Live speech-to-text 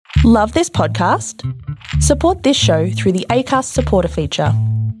Love this podcast? Support this show through the Acast supporter feature.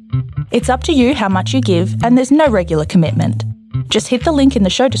 It's up to you how much you give, and there's no regular commitment. Just hit the link in the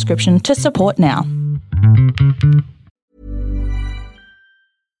show description to support now.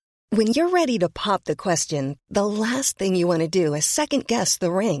 When you're ready to pop the question, the last thing you want to do is second-guess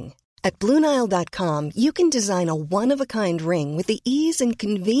the ring. At BlueNile.com, you can design a one-of-a-kind ring with the ease and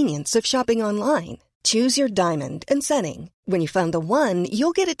convenience of shopping online. Choose your diamond and setting. When you find the one,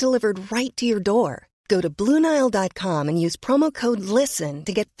 you'll get it delivered right to your door. Go to BlueNile.com and use promo code LISTEN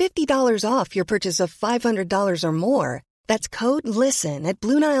to get $50 off your purchase of $500 or more. That's code LISTEN at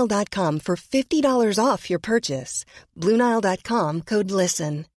BlueNile.com for $50 off your purchase. BlueNile.com, code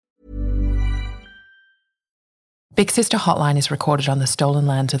LISTEN. Big Sister Hotline is recorded on the stolen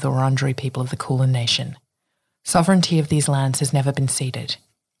lands of the Wurundjeri people of the Kulin Nation. Sovereignty of these lands has never been ceded.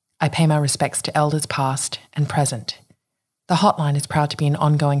 I pay my respects to elders past and present. The Hotline is proud to be an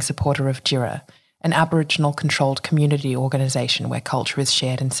ongoing supporter of Jira, an Aboriginal-controlled community organisation where culture is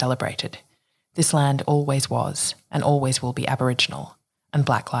shared and celebrated. This land always was and always will be Aboriginal, and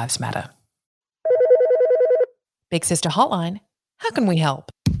Black Lives Matter. Big Sister Hotline, how can we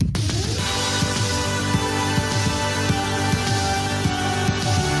help?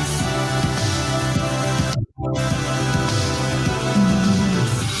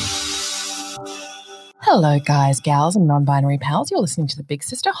 Hello, guys, gals, and non-binary pals. You're listening to the Big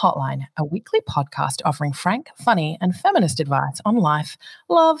Sister Hotline, a weekly podcast offering frank, funny, and feminist advice on life,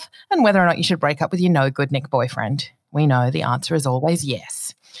 love, and whether or not you should break up with your no-good Nick boyfriend. We know the answer is always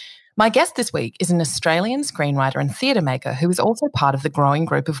yes. My guest this week is an Australian screenwriter and theatre maker who is also part of the growing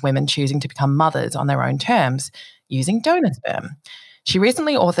group of women choosing to become mothers on their own terms, using donor sperm. She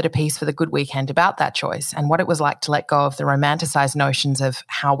recently authored a piece for The Good Weekend about that choice and what it was like to let go of the romanticised notions of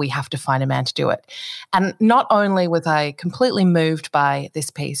how we have to find a man to do it. And not only was I completely moved by this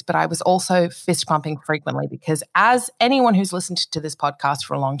piece, but I was also fist pumping frequently because, as anyone who's listened to this podcast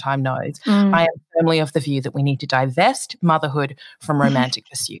for a long time knows, I am firmly of the view that we need to divest motherhood from romantic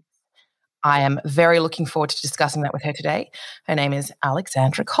pursuits. I am very looking forward to discussing that with her today. Her name is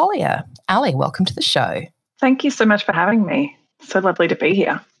Alexandra Collier. Ali, welcome to the show. Thank you so much for having me. So lovely to be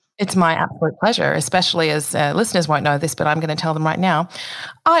here. It's my absolute pleasure, especially as listeners won't know this, but I'm going to tell them right now.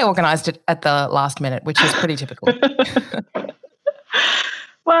 I organised it at the last minute, which is pretty typical.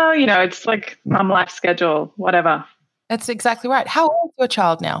 Well, you know, it's like mum life schedule, whatever. That's exactly right. How old is your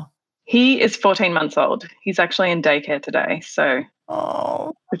child now? He is 14 months old. He's actually in daycare today,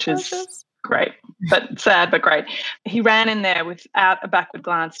 which is great, but sad, but great. He ran in there without a backward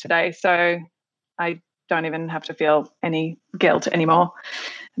glance today, so I don't even have to feel any guilt anymore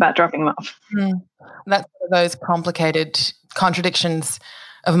about dropping them off. That's one of those complicated contradictions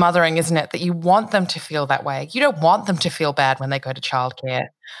of mothering, isn't it? That you want them to feel that way. You don't want them to feel bad when they go to childcare.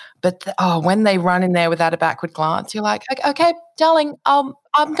 But when they run in there without a backward glance, you're like, okay, darling, I'm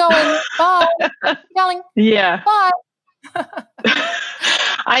going. Bye. Darling. Yeah. Bye.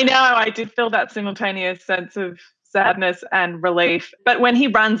 I know. I did feel that simultaneous sense of sadness and relief. But when he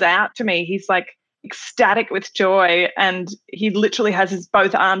runs out to me, he's like ecstatic with joy, and he literally has his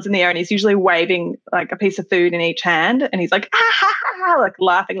both arms in the air, and he's usually waving like a piece of food in each hand, and he's like like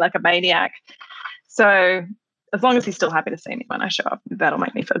laughing like a maniac. So as long as he's still happy to see me when I show up, that'll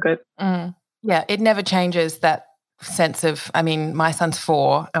make me feel good. Yeah, it never changes that sense of, I mean, my son's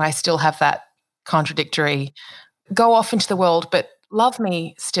 4 and I still have that contradictory go off into the world but love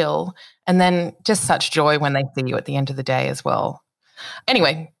me still, and then just such joy when they see you at the end of the day as well.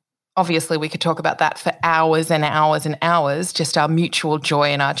 Anyway, obviously, we could talk about that for hours and hours and hours, just our mutual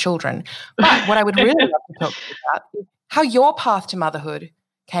joy in our children. But what I would really love to talk to you about is how your path to motherhood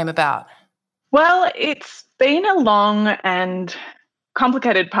came about. Well, it's been a long and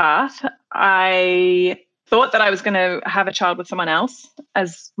complicated path. I thought that I was going to have a child with someone else,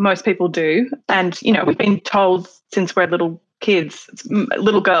 as most people do. And, you know, we've been told since we're little kids,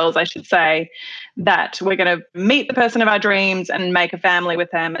 little girls, I should say, that we're going to meet the person of our dreams and make a family with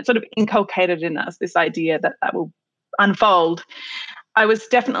them. It's sort of inculcated in us, this idea that that will unfold. I was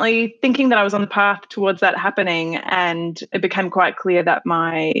definitely thinking that I was on the path towards that happening, and it became quite clear that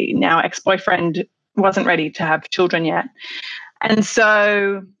my now ex-boyfriend wasn't ready to have children yet. And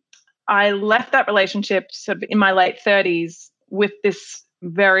so I left that relationship sort of in my late 30s with this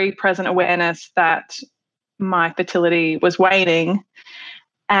very present awareness that my fertility was waning,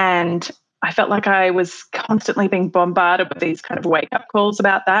 and I felt like I was constantly being bombarded with these kind of wake-up calls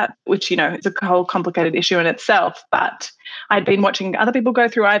about that, which, you know, is a whole complicated issue in itself. But I'd been watching other people go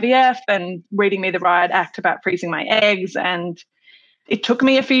through IVF and reading Me the Riot Act about freezing my eggs, and it took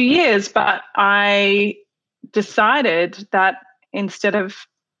me a few years, but I decided that instead of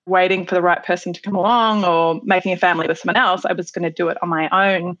waiting for the right person to come along or making a family with someone else. I was going to do it on my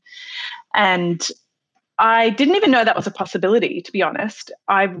own. And I didn't even know that was a possibility, to be honest.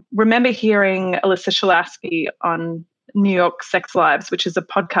 I remember hearing Alyssa Shalowski on New York Sex Lives, which is a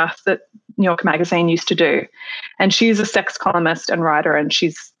podcast that New York Magazine used to do. And she's a sex columnist and writer, and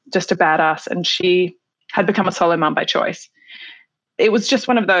she's just a badass. And she had become a solo mum by choice. It was just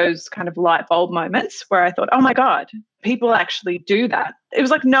one of those kind of light bulb moments where I thought, oh my God, people actually do that. It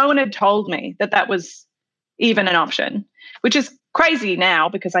was like no one had told me that that was even an option, which is crazy now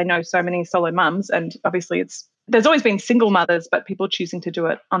because I know so many solo mums, and obviously there's always been single mothers, but people choosing to do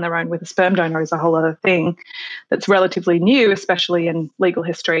it on their own with a sperm donor is a whole other thing that's relatively new, especially in legal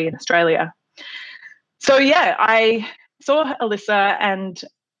history in Australia. So yeah, I saw Alyssa and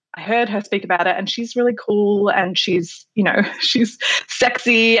I heard her speak about it, and she's really cool, and she's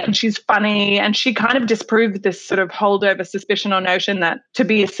sexy and she's funny, and she kind of disproved this sort of holdover suspicion or notion that to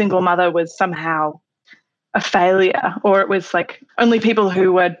be a single mother was somehow a failure, or it was like only people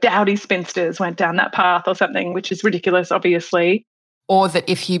who were dowdy spinsters went down that path or something, which is ridiculous, obviously. Or that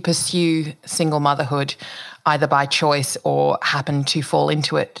if you pursue single motherhood either by choice or happen to fall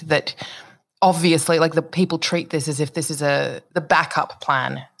into it, that obviously, like, the people treat this as if this is the backup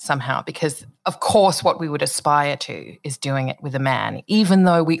plan somehow, because of course what we would aspire to is doing it with a man, even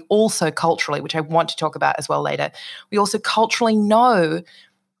though we also culturally, which I want to talk about as well later, we also culturally know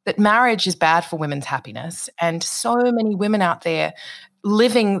that marriage is bad for women's happiness, and so many women out there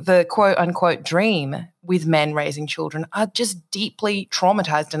living the quote-unquote dream with men raising children are just deeply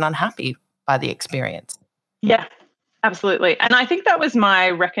traumatized and unhappy by the experience. Yeah. Absolutely. And I think that was my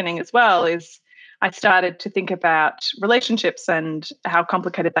reckoning as well, is I started to think about relationships and how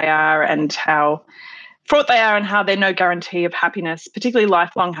complicated they are and how fraught they are and how they're no guarantee of happiness, particularly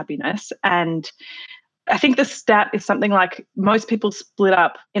lifelong happiness. And I think the stat is something like most people split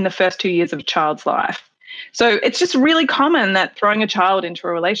up in the first 2 years of a child's life. So it's just really common that throwing a child into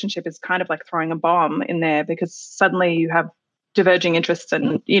a relationship is kind of like throwing a bomb in there, because suddenly you have diverging interests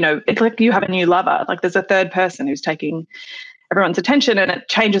and, it's like you have a new lover. Like there's a third person who's taking everyone's attention, and it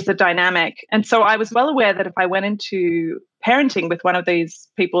changes the dynamic. And so I was well aware that if I went into parenting with one of these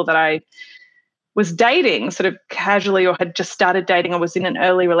people that I was dating sort of casually or had just started dating or was in an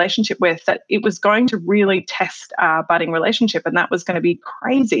early relationship with, that it was going to really test our budding relationship, and that was going to be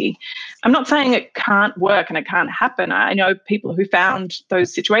crazy. I'm not saying it can't work and it can't happen. I know people who found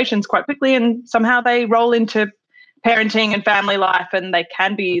those situations quite quickly and somehow they roll into parenting and family life, and they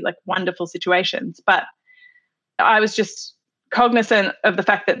can be like wonderful situations. But I was just cognizant of the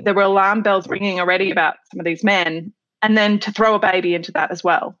fact that there were alarm bells ringing already about some of these men, and then to throw a baby into that as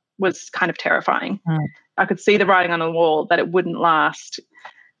well was kind of terrifying. I could see the writing on the wall that it wouldn't last.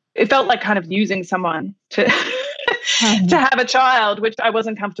 It felt like kind of using someone to to have a child, which I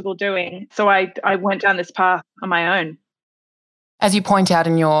wasn't comfortable doing. So I went down this path on my own. As you point out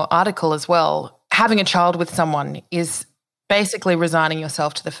in your article as well, having a child with someone is basically resigning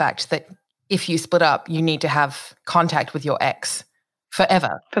yourself to the fact that if you split up, you need to have contact with your ex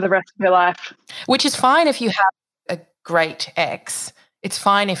forever. For the rest of your life. Which is fine if you have a great ex. It's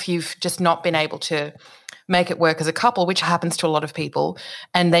fine if you've just not been able to make it work as a couple, which happens to a lot of people,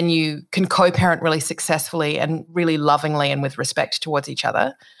 and then you can co-parent really successfully and really lovingly and with respect towards each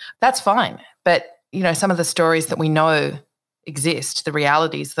other. That's fine. But, some of the stories that we know exist, the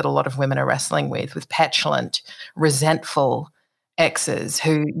realities that a lot of women are wrestling with petulant, resentful exes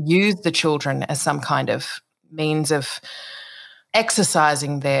who use the children as some kind of means of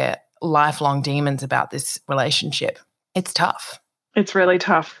exercising their lifelong demons about this relationship. It's tough. It's really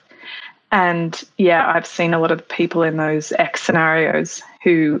tough. And yeah, I've seen a lot of people in those ex scenarios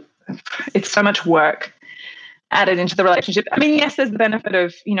who it's so much work added into the relationship. I mean, yes, there's the benefit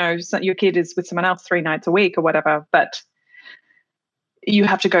of, your kid is with someone else 3 nights a week or whatever, but you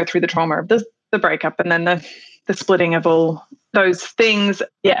have to go through the trauma of the breakup and then the splitting of all those things.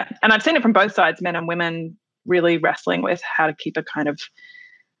 Yeah. And I've seen it from both sides, men and women really wrestling with how to keep a kind of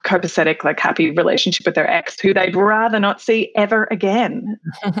copacetic, like happy relationship with their ex who they'd rather not see ever again.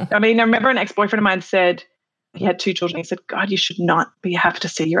 I mean, I remember an ex-boyfriend of mine said, he had 2 children. He said, God, you should not have to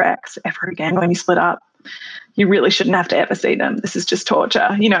see your ex ever again when you split up. You really shouldn't have to ever see them. This is just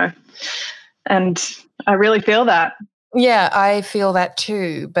torture, And I really feel that. Yeah, I feel that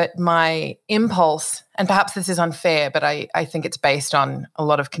too. But my impulse, and perhaps this is unfair, but I think it's based on a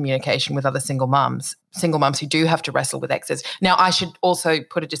lot of communication with other single mums who do have to wrestle with exes. Now, I should also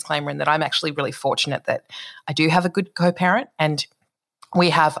put a disclaimer in that I'm actually really fortunate that I do have a good co-parent, and we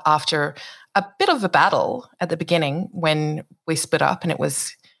have, after a bit of a battle at the beginning when we split up and it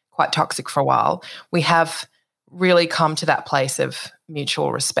was quite toxic for a while, we have really come to that place of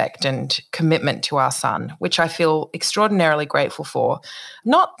mutual respect and commitment to our son, which I feel extraordinarily grateful for.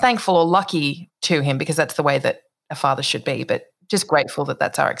 Not thankful or lucky to him, because that's the way that a father should be, but just grateful that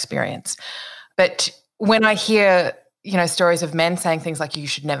that's our experience. But when I hear, stories of men saying things like, you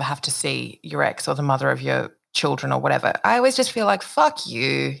should never have to see your ex or the mother of your children or whatever, I always just feel like, fuck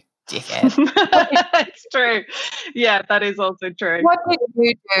you, dickhead. It's true. Yeah, that is also true. What did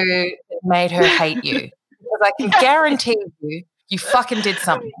you do that made her hate you? Because I can guarantee you fucking did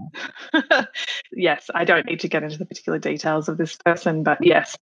something. Yes, I don't need to get into the particular details of this person, but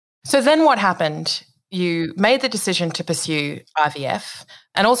yes. So then what happened? You made the decision to pursue IVF.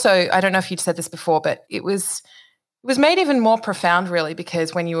 And also, I don't know if you'd said this before, but it was made even more profound, really,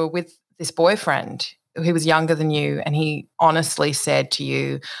 because when you were with this boyfriend who was younger than you, and he honestly said to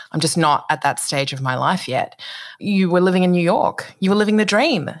you, I'm just not at that stage of my life yet. You were living in New York. You were living the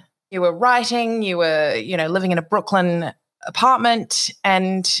dream. You were writing. You were, living in a Brooklyn apartment.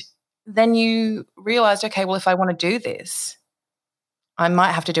 And then you realized, okay, well, if I want to do this, I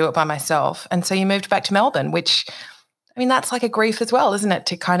might have to do it by myself. And so you moved back to Melbourne, which, that's like a grief as well, isn't it?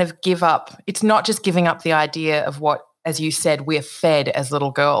 To kind of give up. It's not just giving up the idea of what, as you said, we're fed as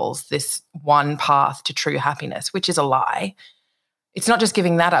little girls, this one path to true happiness, which is a lie. It's not just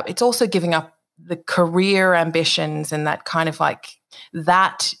giving that up. It's also giving up the career ambitions and that kind of like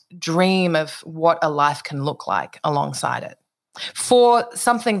that dream of what a life can look like alongside it for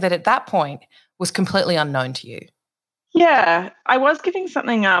something that at that point was completely unknown to you. Yeah, I was giving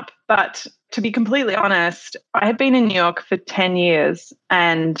something up, but to be completely honest, I had been in New York for 10 years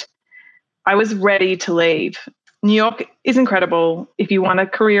and I was ready to leave. New York is incredible. If you want a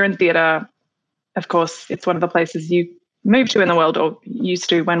career in theatre, of course, it's one of the places you move to in the world, or used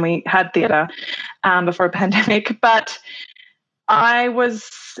to when we had theatre before a pandemic. But I was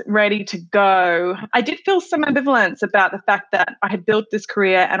ready to go. I did feel some ambivalence about the fact that I had built this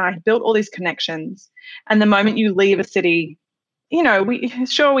career and I had built all these connections. And the moment you leave a city, we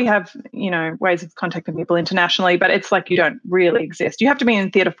have, ways of contacting people internationally, but it's like you don't really exist. You have to be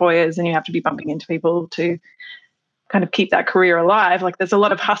in theatre foyers and you have to be bumping into people to kind of keep that career alive. Like there's a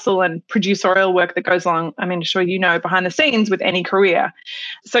lot of hustle and producerial work that goes along. Sure, behind the scenes with any career.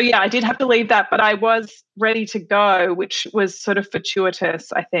 So yeah, I did have to leave that, but I was ready to go, which was sort of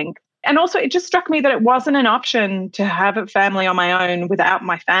fortuitous, I think. And also it just struck me that it wasn't an option to have a family on my own without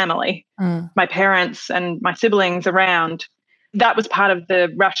my family, my parents and my siblings around. That was part of the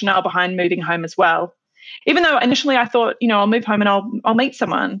rationale behind moving home as well. Even though initially I thought, I'll move home and I'll meet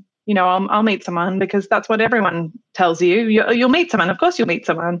someone. I'll meet someone because that's what everyone tells you. You'll meet someone. Of course you'll meet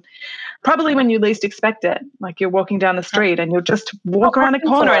someone. Probably when you least expect it. Like you're walking down the street and you'll just walk around a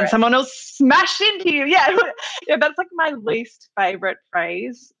corner and someone will smash into you. Yeah, that's like my least favorite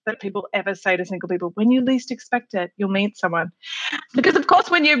phrase that people ever say to single people. When you least expect it, you'll meet someone. Because, of course,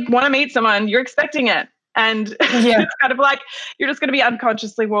 when you want to meet someone, you're expecting it. And it's kind of like you're just going to be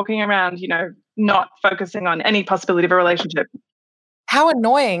unconsciously walking around, not focusing on any possibility of a relationship. How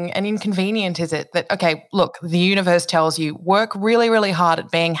annoying and inconvenient is it that, okay, look, the universe tells you work really, really hard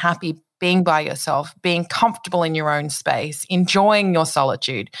at being happy, being by yourself, being comfortable in your own space, enjoying your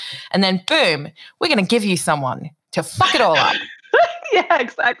solitude. And then boom, we're going to give you someone to fuck it all up. Yeah,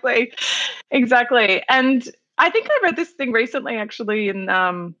 exactly. Exactly. And I think I read this thing recently actually in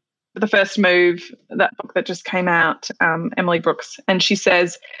The First Move, that book that just came out, Emily Brooks. And she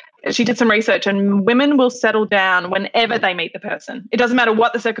says, she did some research and women will settle down whenever they meet the person. It doesn't matter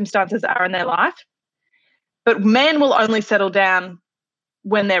what the circumstances are in their life, but men will only settle down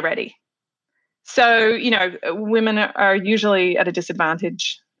when they're ready. So, women are usually at a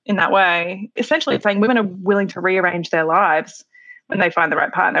disadvantage in that way. Essentially, it's saying women are willing to rearrange their lives when they find the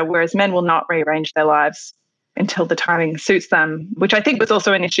right partner, whereas men will not rearrange their lives until the timing suits them, which I think was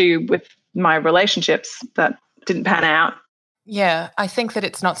also an issue with my relationships that didn't pan out. Yeah, I think that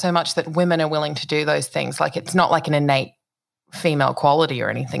it's not so much that women are willing to do those things. Like it's not like an innate female quality or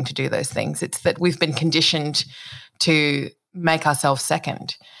anything to do those things. It's that we've been conditioned to make ourselves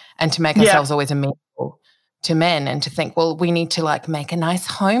second and to make ourselves always amenable to men and to think, well, we need to like make a nice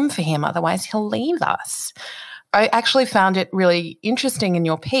home for him, otherwise he'll leave us. I actually found it really interesting in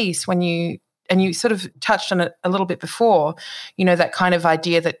your piece when you sort of touched on it a little bit before, that kind of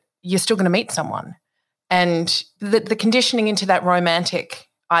idea that you're still going to meet someone. And the conditioning into that romantic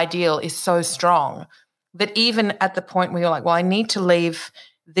ideal is so strong that even at the point where you're like, well, I need to leave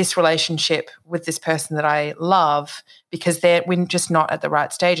this relationship with this person that I love because we're just not at the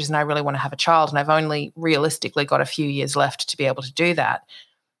right stages and I really want to have a child and I've only realistically got a few years left to be able to do that.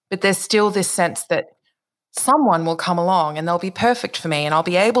 But there's still this sense that someone will come along and they'll be perfect for me and I'll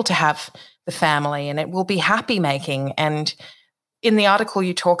be able to have the family and it will be happy making. And in the article,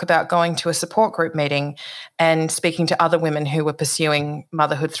 you talk about going to a support group meeting and speaking to other women who were pursuing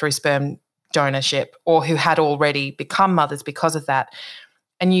motherhood through sperm donorship or who had already become mothers because of that.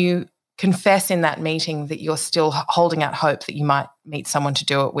 And you confess in that meeting that you're still holding out hope that you might meet someone to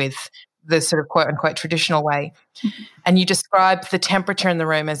do it with the sort of quote unquote traditional way. Mm-hmm. And you describe the temperature in the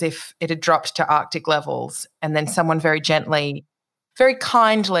room as if it had dropped to Arctic levels, and then someone very gently, very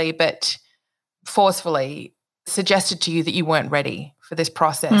kindly, but forcefully suggested to you that you weren't ready for this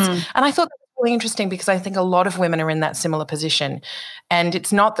process. And I thought that was really interesting because I think a lot of women are in that similar position. And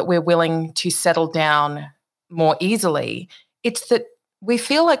it's not that we're willing to settle down more easily. It's that we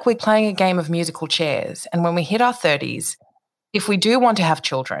feel like we're playing a game of musical chairs. And when we hit our 30s, if we do want to have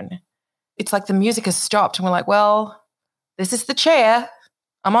children, it's like the music has stopped and we're like, well, this is the chair.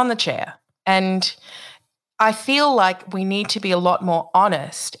 I'm on the chair. And I feel like we need to be a lot more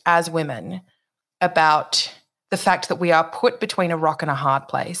honest as women about the fact that we are put between a rock and a hard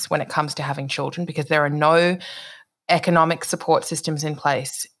place when it comes to having children, because there are no economic support systems in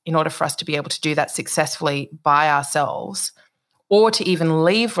place in order for us to be able to do that successfully by ourselves, or to even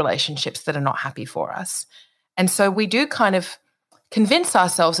leave relationships that are not happy for us. And so we do kind of convince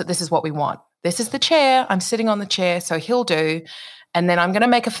ourselves that this is what we want. This is the chair. I'm sitting on the chair, so he'll do. And then I'm going to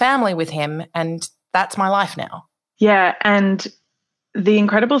make a family with him, and that's my life now. Yeah, and the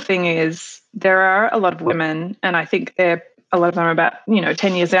incredible thing is there are a lot of women, and I think a lot of them are about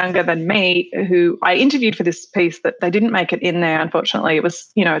 10 years younger than me, who I interviewed for this piece that they didn't make it in there, unfortunately. It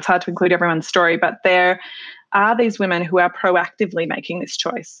was, it's hard to include everyone's story, but there are these women who are proactively making this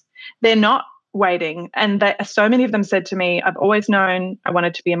choice. They're not waiting. And so many of them said to me, I've always known I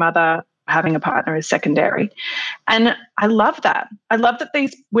wanted to be a mother. Having a partner is secondary. And I love that. I love that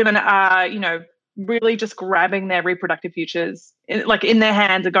these women are, really just grabbing their reproductive futures in their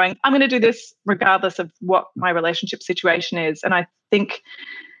hands and going, I'm going to do this regardless of what my relationship situation is. And I think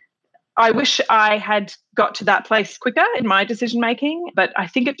I wish I had got to that place quicker in my decision making, but I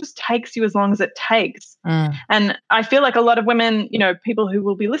think it just takes you as long as it takes. And I feel like a lot of women, people who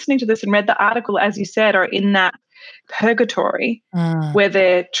will be listening to this and read the article, as you said, are in that purgatory where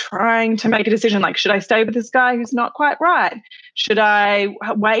they're trying to make a decision like, should I stay with this guy who's not quite right? Should I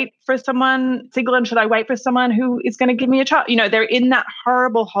wait for someone single, and should I wait for someone who is going to give me a child? They're in that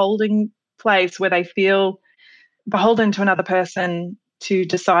horrible holding place where they feel beholden to another person to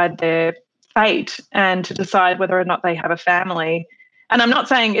decide their fate and to decide whether or not they have a family. And I'm not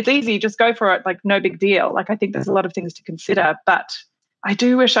saying it's easy, just go for it, like no big deal. Like I think there's a lot of things to consider, but I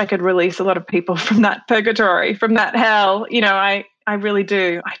do wish I could release a lot of people from that purgatory, from that hell. I really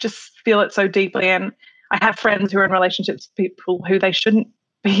do. I just feel it so deeply. And I have friends who are in relationships with people who they shouldn't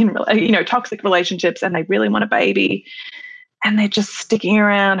be in, toxic relationships, and they really want a baby. And they're just sticking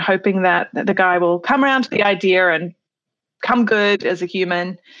around hoping that the guy will come around to the idea and come good as a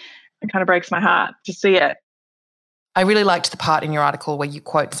human. It kind of breaks my heart to see it. I really liked the part in your article where you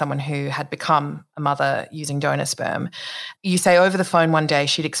quote someone who had become a mother using donor sperm. You say, over the phone one day,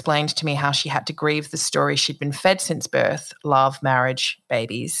 she'd explained to me how she had to grieve the story she'd been fed since birth, love, marriage,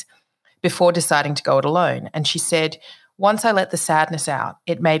 babies, before deciding to go it alone. And she said, once I let the sadness out,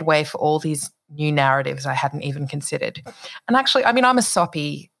 it made way for all these new narratives I hadn't even considered. And actually, I'm a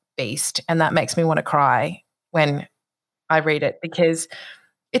soppy beast, and that makes me want to cry when I read it, because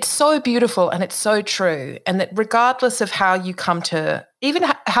it's so beautiful and it's so true. And that regardless of how you come to, even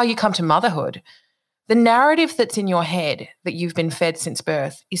how you come to motherhood, the narrative that's in your head that you've been fed since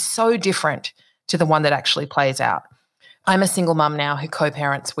birth is so different to the one that actually plays out. I'm a single mum now who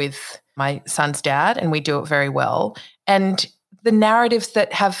co-parents with my son's dad, and we do it very well. And the narratives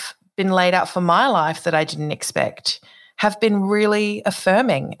that have been laid out for my life that I didn't expect have been really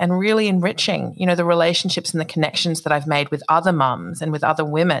affirming and really enriching, the relationships and the connections that I've made with other mums and with other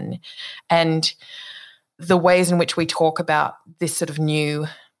women, and the ways in which we talk about this sort of new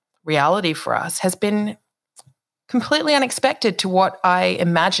reality for us has been completely unexpected to what I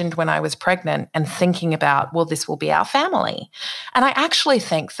imagined when I was pregnant and thinking about, well, this will be our family. And I actually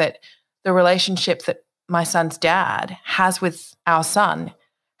think that the relationship that my son's dad has with our son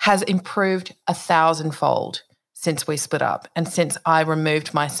has improved 1,000-fold since we split up, and since I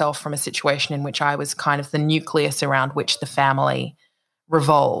removed myself from a situation in which I was kind of the nucleus around which the family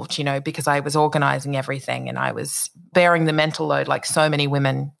revolved, because I was organizing everything and I was bearing the mental load like so many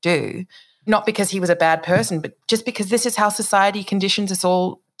women do, not because he was a bad person, but just because this is how society conditions us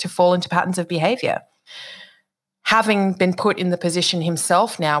all to fall into patterns of behavior. Having been put in the position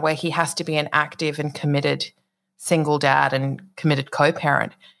himself now where he has to be an active and committed single dad and committed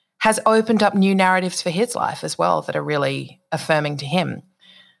co-parent has opened up new narratives for his life as well that are really affirming to him.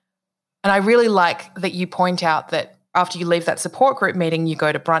 And I really like that you point out that after you leave that support group meeting, you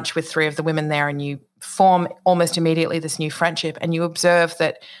go to brunch with 3 of the women there and you form almost immediately this new friendship, and you observe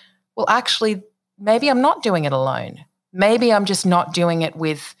that, well, actually, maybe I'm not doing it alone. Maybe I'm just not doing it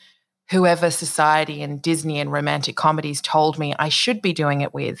with whoever society and Disney and romantic comedies told me I should be doing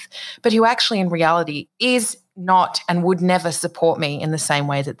it with, but who actually in reality is not and would never support me in the same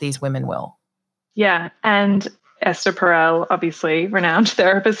way that these women will. Yeah. And Esther Perel, obviously renowned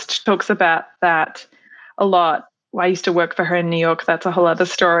therapist, talks about that a lot. I used to work for her in New York. That's a whole other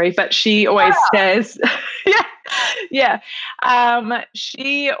story. But she always says,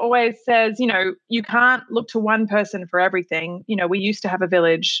 she always says, you can't look to one person for everything. We used to have a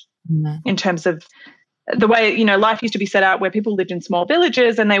village in terms of the way, life used to be set out where people lived in small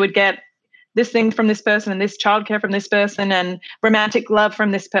villages and they would get this thing from this person and this childcare from this person and romantic love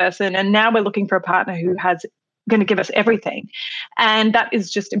from this person. And now we're looking for a partner who has going to give us everything. And that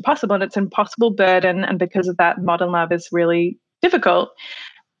is just impossible. And it's an impossible burden. And because of that, modern love is really difficult.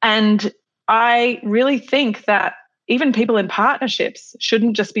 And I really think that even people in partnerships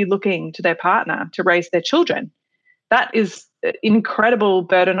shouldn't just be looking to their partner to raise their children. That is an incredible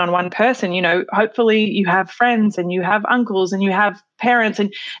burden on one person. Hopefully you have friends and you have uncles and you have parents.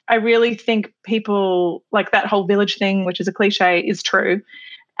 And I really think people, like that whole village thing, which is a cliche, is true.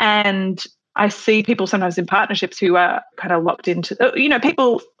 And I see people sometimes in partnerships who are kind of locked into,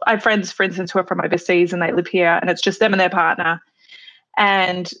 people, I have friends, for instance, who are from overseas and they live here and it's just them and their partner.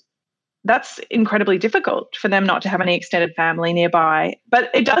 And that's incredibly difficult for them not to have any extended family nearby. But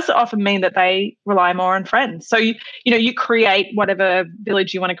it does often mean that they rely more on friends. So, you create whatever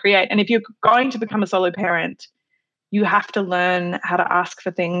village you want to create. And if you're going to become a solo parent, you have to learn how to ask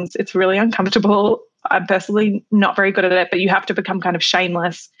for things. It's really uncomfortable. I'm personally not very good at it, but you have to become kind of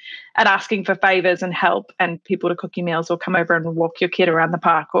shameless at asking for favors and help and people to cook your meals or come over and walk your kid around the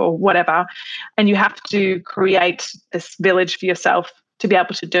park or whatever. And you have to create this village for yourself to be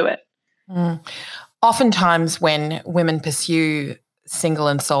able to do it. Oftentimes when women pursue single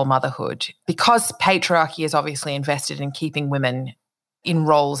and sole motherhood, because patriarchy is obviously invested in keeping women in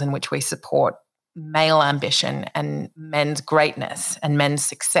roles in which we support male ambition and men's greatness and men's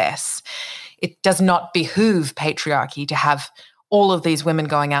success, it does not behoove patriarchy to have all of these women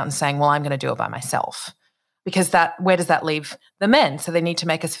going out and saying, well, I'm going to do it by myself. Because where does that leave the men? So they need to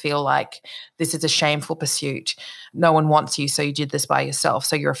make us feel like this is a shameful pursuit. No one wants you, so you did this by yourself,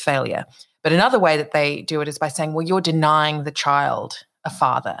 so you're a failure. But another way that they do it is by saying, well, you're denying the child a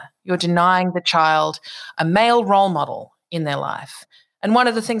father. You're denying the child a male role model in their life. And one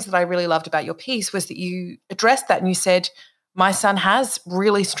of the things that I really loved about your piece was that you addressed that and you said, my son has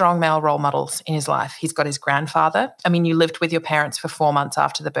really strong male role models in his life. He's got his grandfather. I mean, you lived with your parents for 4 months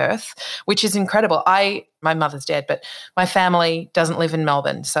after the birth, which is incredible. My mother's dead, but my family doesn't live in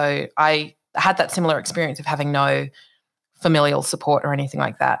Melbourne. So I had that similar experience of having no familial support or anything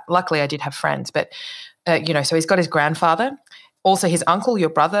like that. Luckily, I did have friends, but, so he's got his grandfather. Also, his uncle, your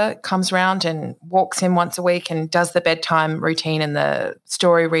brother, comes around and walks him once a week and does the bedtime routine and the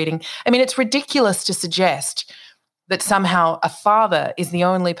story reading. I mean, it's ridiculous to suggest that somehow a father is the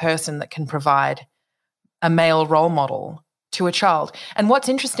only person that can provide a male role model to a child. And what's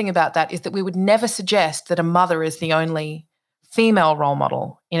interesting about that is that we would never suggest that a mother is the only female role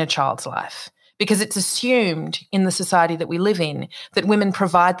model in a child's life, because it's assumed in the society that we live in that women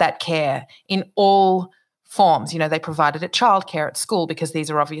provide that care in all forms. They provide it at childcare, at school, because these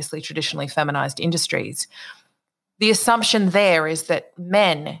are obviously traditionally feminized industries. The assumption there is that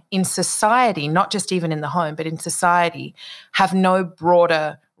men in society, not just even in the home, but in society, have no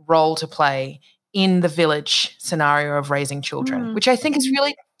broader role to play in the village scenario of raising children, which I think is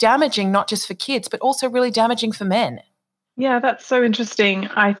really damaging, not just for kids, but also really damaging for men. Yeah, that's so interesting.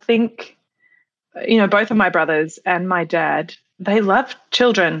 I think, both of my brothers and my dad, they love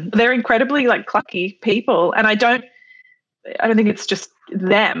children. They're incredibly clucky people. And I don't think it's just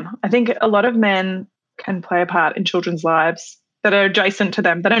them. I think a lot of men can play a part in children's lives that are adjacent to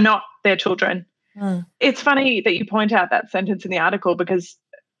them, that are not their children. It's funny that you point out that sentence in the article, because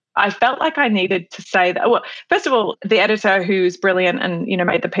I felt like I needed to say that. Well, first of all, the editor, who's brilliant and,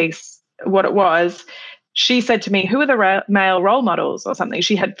 made the piece what it was, she said to me, who are the male role models or something?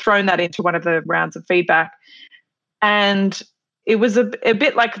 She had thrown that into one of the rounds of feedback. And it was a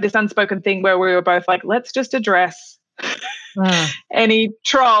bit like this unspoken thing where we were both like, let's just address any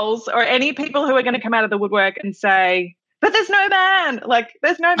trolls or any people who are going to come out of the woodwork and say, but there's no man,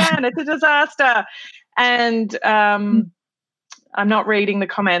 there's no man, it's a disaster. And I'm not reading the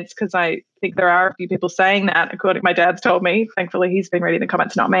comments because I think there are a few people saying that, according to my dad's told me. Thankfully, he's been reading the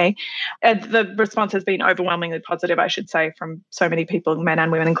comments, not me. And the response has been overwhelmingly positive, I should say, from so many people, men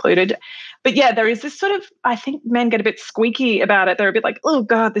and women included. But yeah, there is this sort of, I think men get a bit squeaky about it. They're a bit like, oh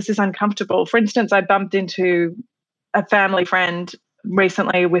God, this is uncomfortable. For instance, I bumped into a family friend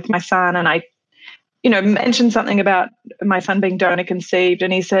recently with my son, and I mentioned something about my son being donor conceived,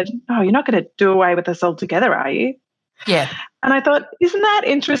 and he said, oh, you're not going to do away with us altogether, are you? Yeah. And I thought, isn't that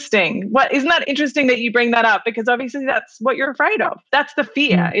interesting? Isn't that interesting that you bring that up? Because obviously that's what you're afraid of. That's the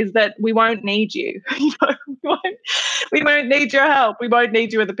fear, is that we won't need you. We won't need your help. We won't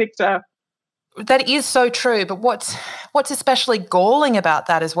need you in the picture. That is so true. But what's especially galling about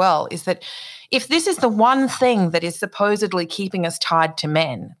that as well is that if this is the one thing that is supposedly keeping us tied to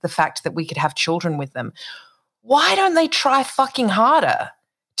men, the fact that we could have children with them, why don't they try fucking harder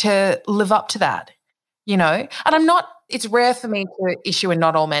to live up to that? And it's rare for me to issue a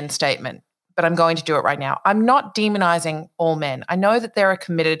not all men statement, but I'm going to do it right now. I'm not demonizing all men. I know that there are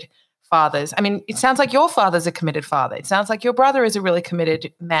committed fathers. I mean, it sounds like your father's a committed father. It sounds like your brother is a really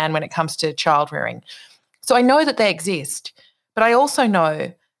committed man when it comes to child rearing. So I know that they exist, but I also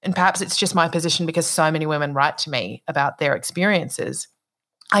know, and perhaps it's just my position because so many women write to me about their experiences,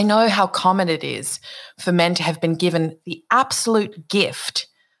 I know how common it is for men to have been given the absolute gift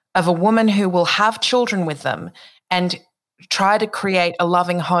of a woman who will have children with them and try to create a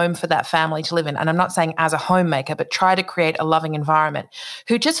loving home for that family to live in. And I'm not saying as a homemaker, but try to create a loving environment,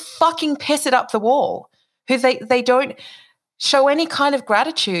 who just fucking piss it up the wall, who they don't show any kind of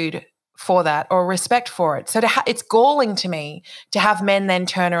gratitude for that or respect for it. So it's galling to me to have men then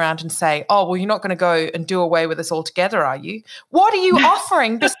turn around and say, oh, well, you're not going to go and do away with us altogether, are you? What are you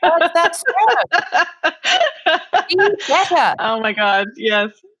offering besides that spirit? Be better. Oh my God, yes.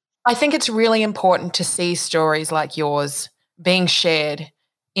 I think it's really important to see stories like yours being shared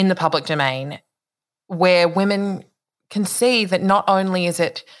in the public domain, where women can see that not only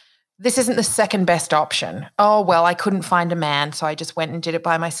this isn't the second best option. Oh, well, I couldn't find a man, so I just went and did it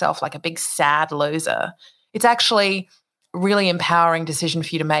by myself like a big sad loser. It's actually a really empowering decision for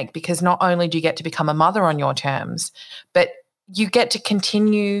you to make, because not only do you get to become a mother on your terms, but you get to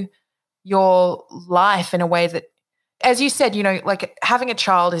continue your life in a way that, as you said, like having a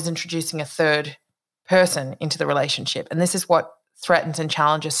child is introducing a third person into the relationship. And this is what threatens and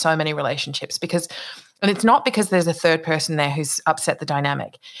challenges so many relationships, and it's not because there's a third person there who's upset the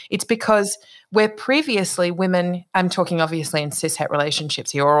dynamic. It's because where previously women, I'm talking obviously in cis-het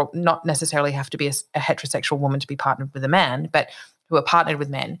relationships here, or not necessarily have to be a heterosexual woman to be partnered with a man, but who are partnered with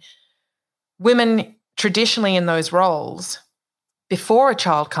men, women traditionally in those roles, before a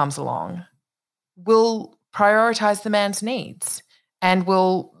child comes along, will prioritize the man's needs and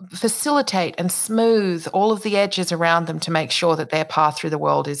will facilitate and smooth all of the edges around them to make sure that their path through the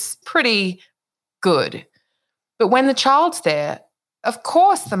world is pretty good. But when the child's there, of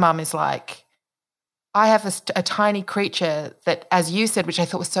course the mum is like, I have a tiny creature that, as you said, which I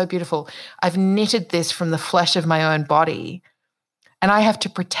thought was so beautiful, I've knitted this from the flesh of my own body, and I have to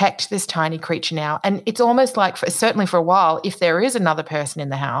protect this tiny creature now. And it's almost like, certainly for a while, if there is another person in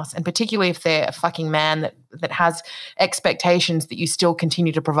the house, and particularly if they're a fucking man that has expectations that you still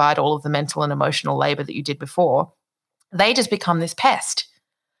continue to provide all of the mental and emotional labor that you did before, they just become this pest.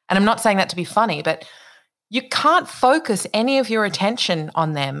 And I'm not saying that to be funny, but you can't focus any of your attention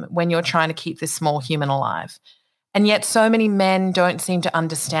on them when you're trying to keep this small human alive. And yet so many men don't seem to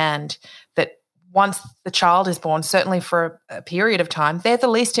understand that once the child is born, certainly for a period of time, they're the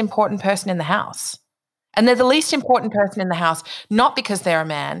least important person in the house. And they're the least important person in the house, not because they're a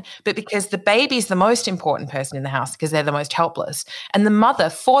man, but because the baby's the most important person in the house because they're the most helpless. And the mother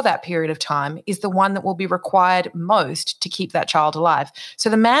for that period of time is the one that will be required most to keep that child alive. So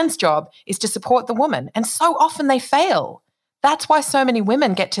the man's job is to support the woman. And so often they fail. That's why so many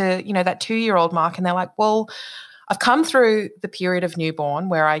women get to, that 2-year-old mark and they're like, well, I've come through the period of newborn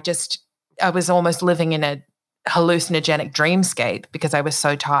where I was almost living in a hallucinogenic dreamscape because I was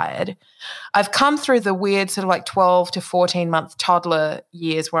so tired. I've come through the weird sort of like 12 to 14 month toddler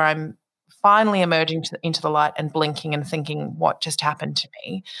years where I'm finally emerging into the light and blinking and thinking, what just happened to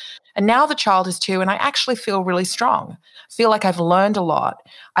me? And now the child is 2 and I actually feel really strong. I feel like I've learned a lot.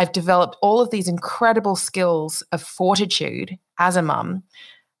 I've developed all of these incredible skills of fortitude as a mum,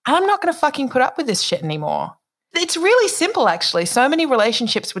 and I'm not going to fucking put up with this shit anymore. It's really simple, actually. So many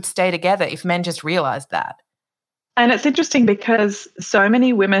relationships would stay together if men just realized that. And it's interesting because so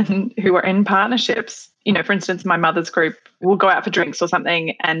many women who are in partnerships, for instance, my mother's group will go out for drinks or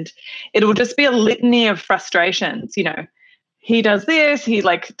something and it will just be a litany of frustrations, he does this, he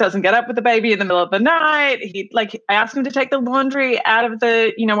like doesn't get up with the baby in the middle of the night. I ask him to take the laundry out of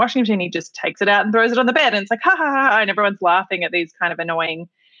the, washing machine. He just takes it out and throws it on the bed. And it's like, ha ha ha. And everyone's laughing at these kind of annoying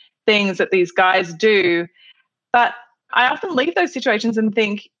things that these guys do. But I often leave those situations and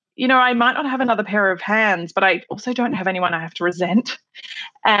think, I might not have another pair of hands, but I also don't have anyone I have to resent.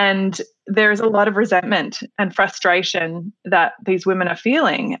 And there is a lot of resentment and frustration that these women are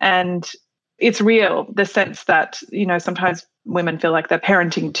feeling. And it's real, the sense that, sometimes women feel like they're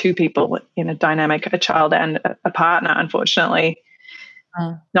parenting two people in a dynamic, a child and a partner, unfortunately.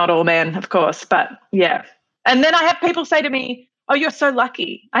 Not all men, of course, but yeah. And then I have people say to me, oh, you're so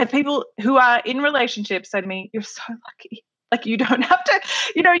lucky. I have people who are in relationships say to me, you're so lucky. Like you don't have to,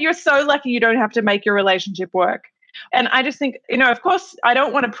 you're so lucky you don't have to make your relationship work. And I just think, of course, I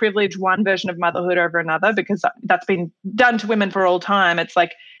don't want to privilege one version of motherhood over another, because that's been done to women for all time. It's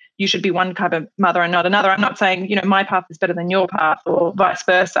like you should be one kind of mother and not another. I'm not saying, my path is better than your path or vice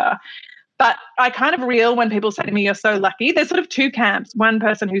versa. But I kind of reel when people say to me, you're so lucky. There's sort of two camps. One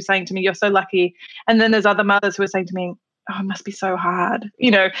person who's saying to me, you're so lucky. And then there's other mothers who are saying to me, oh, it must be so hard,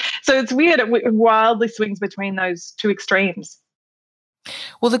 So it's weird. It wildly swings between those two extremes.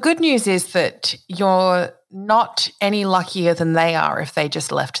 Well, the good news is that you're not any luckier than they are if they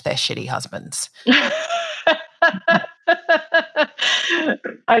just left their shitty husbands.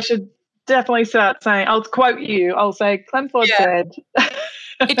 I should definitely start saying, I'll quote you, I'll say, Clem Ford said.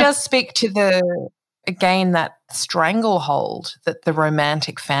 It does speak to that stranglehold that the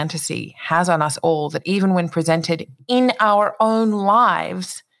romantic fantasy has on us all, that even when presented in our own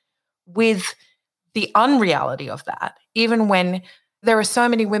lives with the unreality of that, even when there are so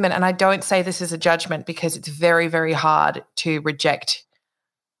many women, and I don't say this as a judgment because it's very, very hard to reject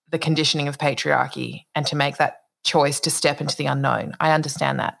the conditioning of patriarchy and to make that choice to step into the unknown. I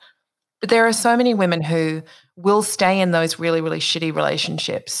understand that. But there are so many women who will stay in those really, really shitty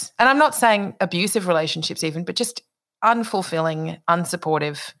relationships. And I'm not saying abusive relationships even, but just unfulfilling,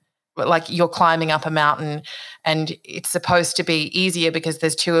 unsupportive, like you're climbing up a mountain and it's supposed to be easier because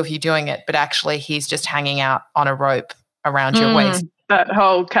there's two of you doing it, but actually he's just hanging out on a rope around your waist. That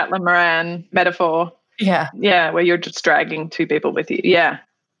whole Caitlin Moran metaphor. Yeah. Yeah, where you're just dragging two people with you. Yeah.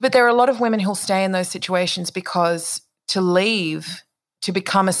 But there are a lot of women who'll stay in those situations because to leave, to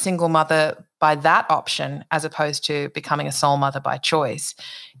become a single mother by that option as opposed to becoming a sole mother by choice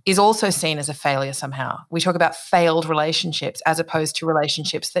is also seen as a failure somehow. We talk about failed relationships as opposed to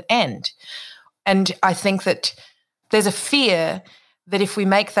relationships that end. And I think that there's a fear that if we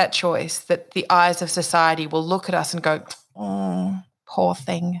make that choice, that the eyes of society will look at us and go, oh, poor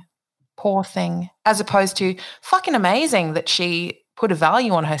thing, as opposed to fucking amazing that she put a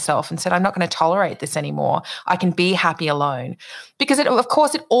value on herself and said, I'm not going to tolerate this anymore. I can be happy alone. Because, of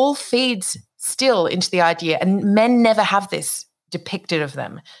course, it all feeds still into the idea, and men never have this depicted of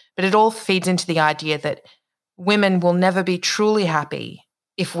them, but it all feeds into the idea that women will never be truly happy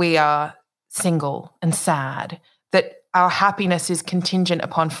if we are single and sad, that our happiness is contingent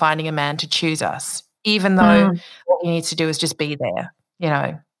upon finding a man to choose us, even though what he needs to do is just be there,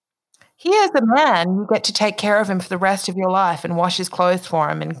 Here's a man, you get to take care of him for the rest of your life and wash his clothes for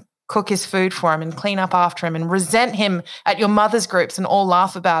him and cook his food for him and clean up after him and resent him at your mother's groups and all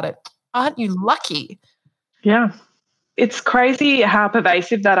laugh about it. Aren't you lucky? Yeah. It's crazy how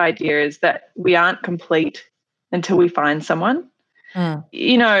pervasive that idea is, that we aren't complete until we find someone.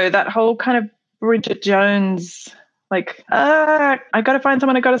 That whole kind of Bridget Jones, like, I got to find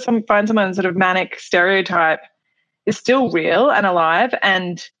someone sort of manic stereotype is still real and alive.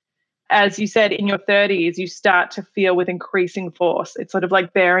 And as you said, in your 30s, you start to feel with increasing force. It's sort of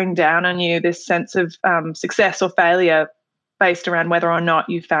like bearing down on you, this sense of success or failure based around whether or not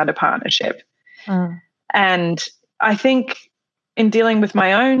you found a partnership. And I think in dealing with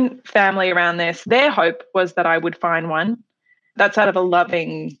my own family around this, their hope was that I would find one. That's out of a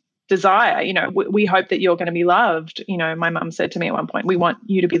loving desire. We hope that you're going to be loved. My mum said to me at one point, we want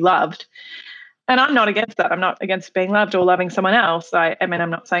you to be loved. And I'm not against that. I'm not against being loved or loving someone else. I mean,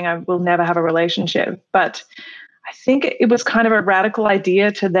 I'm not saying I will never have a relationship, but I think it was kind of a radical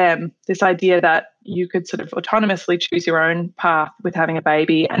idea to them, this idea that you could sort of autonomously choose your own path with having a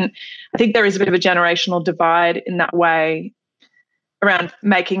baby. And I think there is a bit of a generational divide in that way around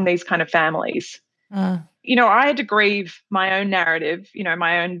making these kind of families. I had to grieve my own narrative,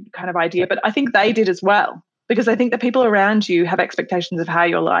 my own kind of idea, but I think they did as well, because I think the people around you have expectations of how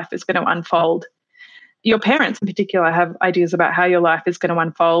your life is going to unfold. Your parents in particular have ideas about how your life is going to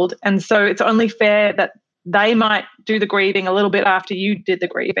unfold. And so it's only fair that they might do the grieving a little bit after you did the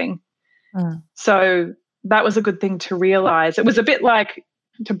grieving. So that was a good thing to realize. It was a bit like,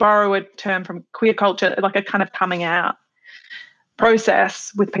 to borrow a term from queer culture, like a kind of coming out.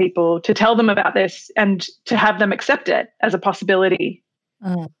 process with people to tell them about this and to have them accept it as a possibility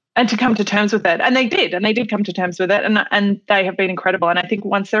and to come to terms with it. And they did come to terms with it, and they have been incredible. And I think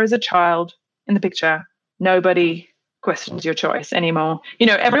once there is a child in the picture, nobody questions your choice anymore. You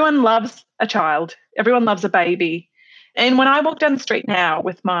know, everyone loves a child. Everyone loves a baby. And when I walk down the street now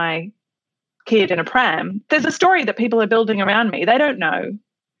with my kid in a pram, there's a story that people are building around me. They don't know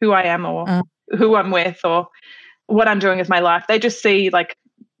who I am or who I'm with or what I'm doing with my life. They just see like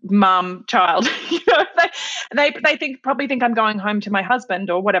mum, child. You know, they probably think I'm going home to my husband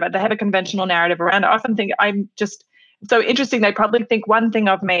or whatever. They have a conventional narrative around it. I often think I'm just so interesting. They probably think one thing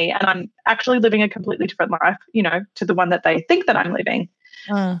of me and I'm actually living a completely different life, you know, to the one that they think that I'm living.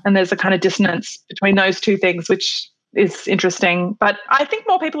 And there's a kind of dissonance between those two things, which is interesting. But I think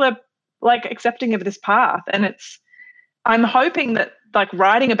more people are like accepting of this path, and I'm hoping that like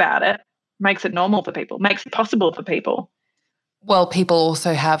writing about it makes it normal for people, makes it possible for people. Well, people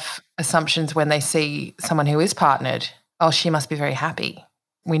also have assumptions when they see someone who is partnered. Oh, she must be very happy.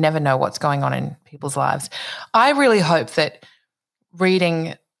 We never know what's going on in people's lives. I really hope that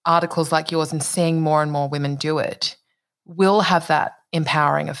reading articles like yours and seeing more and more women do it will have that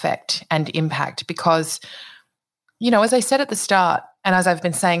empowering effect and impact because, you know, as I said at the start, and as I've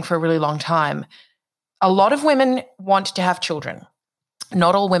been saying for a really long time, a lot of women want to have children.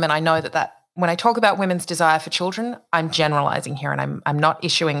 Not all women. I know that when I talk about women's desire for children, I'm generalizing here and I'm not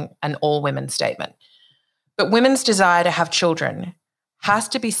issuing an all women statement. But women's desire to have children has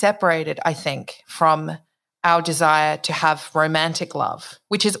to be separated, I think, from our desire to have romantic love,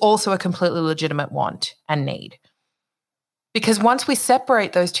 which is also a completely legitimate want and need. Because once we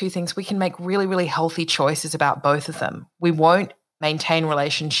separate those two things, we can make really, really healthy choices about both of them. We won't maintain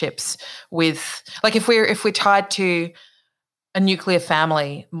relationships with, like if we're tied to a nuclear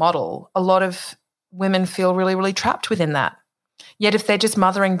family model, a lot of women feel really, really trapped within that. Yet if they're just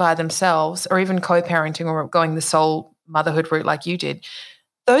mothering by themselves or even co-parenting or going the sole motherhood route like you did,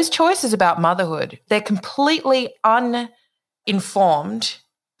 those choices about motherhood, they're completely uninformed.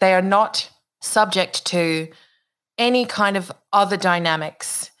 They are not subject to any kind of other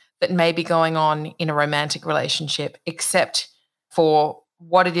dynamics that may be going on in a romantic relationship except for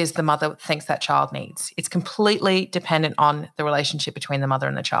what it is the mother thinks that child needs. It's completely dependent on the relationship between the mother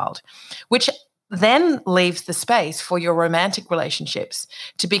and the child, which then leaves the space for your romantic relationships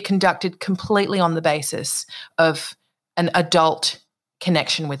to be conducted completely on the basis of an adult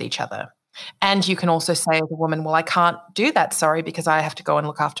connection with each other. And you can also say as a woman, well, I can't do that, sorry, because I have to go and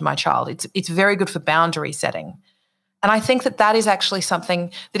look after my child. It's very good for boundary setting. And I think that is actually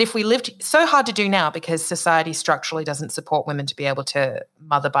something that if we lived, so hard to do now because society structurally doesn't support women to be able to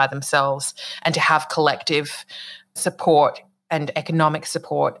mother by themselves and to have collective support and economic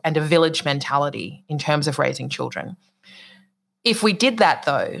support and a village mentality in terms of raising children. If we did that,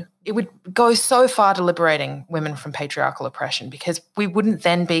 though, it would go so far to liberating women from patriarchal oppression because we wouldn't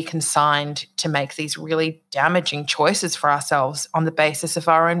then be consigned to make these really damaging choices for ourselves on the basis of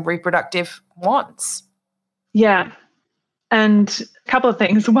our own reproductive wants. Yeah. And a couple of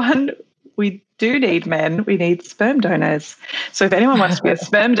things. One, we do need men. We need sperm donors. So if anyone wants to be a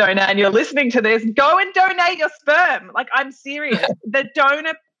sperm donor and you're listening to this, go and donate your sperm. Like, I'm serious. The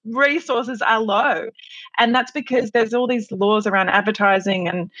donor resources are low. And that's because there's all these laws around advertising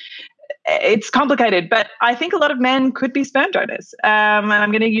and it's complicated. But I think a lot of men could be sperm donors. And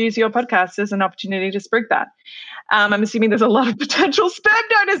I'm going to use your podcast as an opportunity to spruik that. I'm assuming there's a lot of potential sperm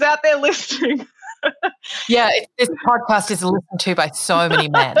donors out there listening. Yeah, this podcast is listened to by so many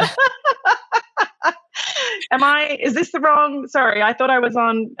men. Is this the wrong, sorry, I thought I was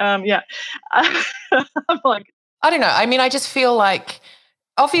on, yeah. I'm like. I don't know. I mean, I just feel like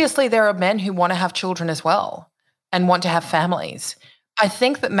obviously there are men who want to have children as well and want to have families. I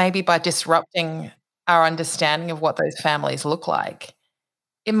think that maybe by disrupting our understanding of what those families look like,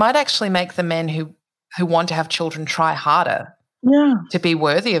 it might actually make the men who want to have children try harder. Yeah. To be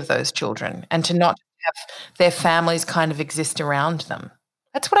worthy of those children and to not have their families kind of exist around them.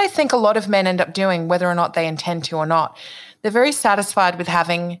 That's what I think a lot of men end up doing, whether or not they intend to or not. They're very satisfied with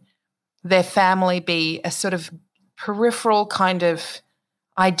having their family be a sort of peripheral kind of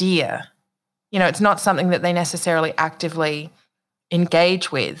idea. You know, it's not something that they necessarily actively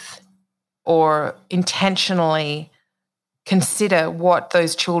engage with or intentionally consider what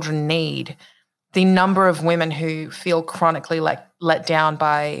those children need. The number of women who feel chronically let down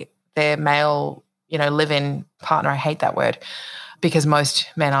by their male, live-in partner, I hate that word because most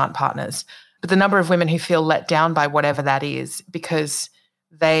men aren't partners, but the number of women who feel let down by whatever that is because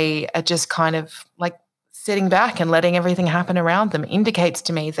they are just kind of like sitting back and letting everything happen around them indicates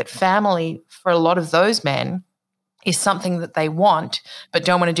to me that family for a lot of those men is something that they want but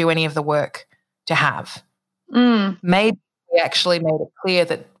don't want to do any of the work to have. Maybe we actually made it clear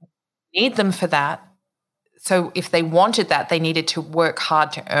that we need them for that. So if they wanted that, they needed to work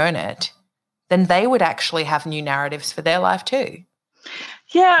hard to earn it, then they would actually have new narratives for their life too.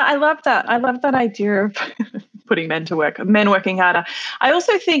 Yeah, I love that. I love that idea of putting men to work, men working harder. I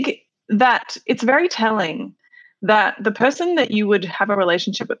also think that it's very telling that the person that you would have a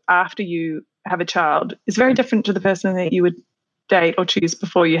relationship with after you have a child is very different to the person that you would date or choose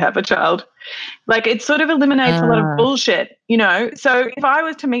before you have a child. Like, it sort of eliminates a lot of bullshit, you know? So if I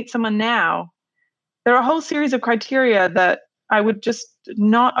was to meet someone now, there are a whole series of criteria that I would just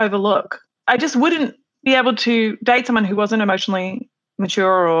not overlook. I just wouldn't be able to date someone who wasn't emotionally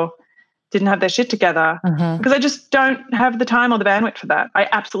mature or didn't have their shit together because I just don't have the time or the bandwidth for that. I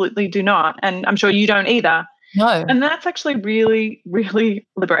absolutely do not. And I'm sure you don't either. No. And that's actually really, really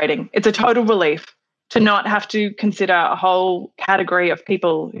liberating. It's a total relief to not have to consider a whole category of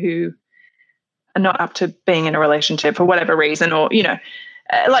people who are not up to being in a relationship for whatever reason, or, you know,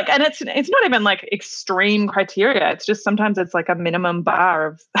 like, and it's not even like extreme criteria. It's just sometimes it's like a minimum bar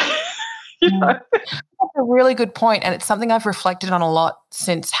of, you know. That's a really good point, and it's something I've reflected on a lot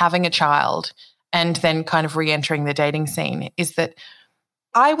since having a child and then kind of re-entering the dating scene, is that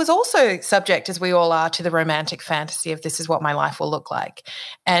I was also subject, as we all are, to the romantic fantasy of this is what my life will look like.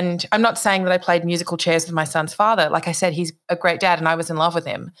 And I'm not saying that I played musical chairs with my son's father. Like I said, he's a great dad and I was in love with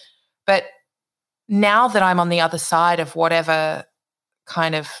him. But now that I'm on the other side of whatever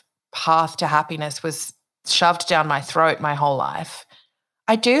kind of path to happiness was shoved down my throat my whole life,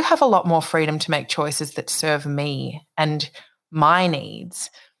 I do have a lot more freedom to make choices that serve me and my needs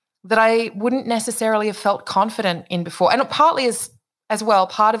that I wouldn't necessarily have felt confident in before. And partly as well,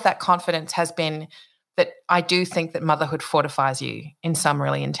 part of that confidence has been that I do think that motherhood fortifies you in some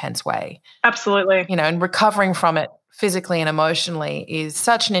really intense way. Absolutely. You know, and recovering from it physically and emotionally is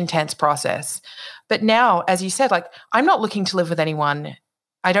such an intense process. But now, as you said, like, I'm not looking to live with anyone.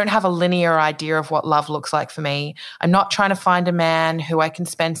 I don't have a linear idea of what love looks like for me. I'm not trying to find a man who I can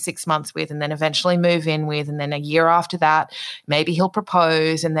spend 6 months with and then eventually move in with, and then a year after that, maybe he'll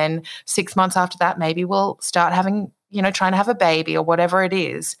propose, and then 6 months after that, maybe we'll start having, you know, trying to have a baby or whatever it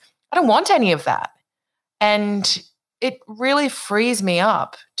is. I don't want any of that. And it really frees me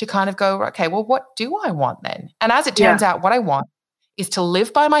up to kind of go, okay, well, what do I want then? And as it turns out, what I want is to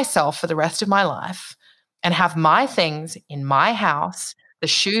live by myself for the rest of my life and have my things in my house. The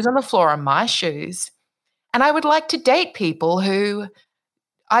shoes on the floor are my shoes. And I would like to date people who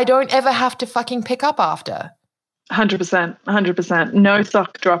I don't ever have to fucking pick up after. 100%, 100%. No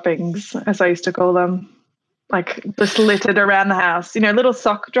sock droppings, as I used to call them. Like, just littered around the house. You know, little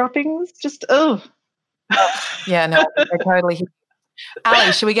sock droppings. Just, Yeah, no, I totally.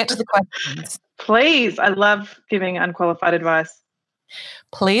 Ali, should we get to the questions? Please. I love giving unqualified advice.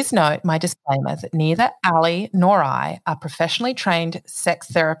 Please note my disclaimer that neither Ali nor I are professionally trained sex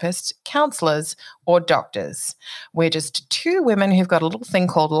therapists, counsellors, or doctors. We're just two women who've got a little thing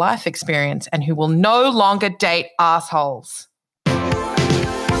called life experience and who will no longer date assholes.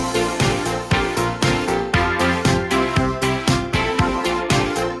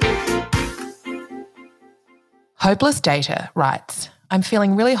 Hopeless Dater writes, I'm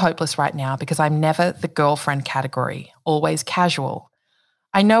feeling really hopeless right now because I'm never the girlfriend category, always casual.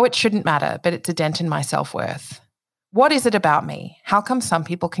 I know it shouldn't matter, but it's a dent in my self-worth. What is it about me? How come some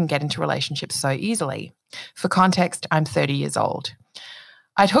people can get into relationships so easily? For context, I'm 30 years old.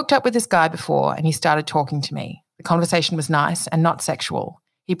 I'd hooked up with this guy before and he started talking to me. The conversation was nice and not sexual.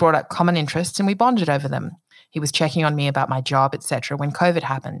 He brought up common interests and we bonded over them. He was checking on me about my job, etc. when COVID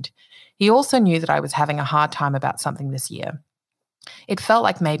happened. He also knew that I was having a hard time about something this year. It felt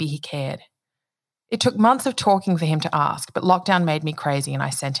like maybe he cared. It took months of talking for him to ask, but lockdown made me crazy and I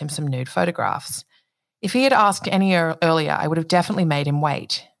sent him some nude photographs. If he had asked any earlier, I would have definitely made him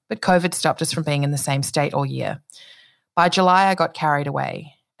wait, but COVID stopped us from being in the same state all year. By July, I got carried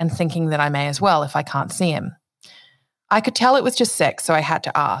away and thinking that I may as well if I can't see him. I could tell it was just sex, so I had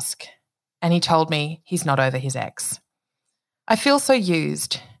to ask. And he told me he's not over his ex. I feel so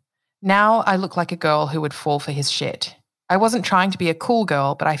used. Now I look like a girl who would fall for his shit. I wasn't trying to be a cool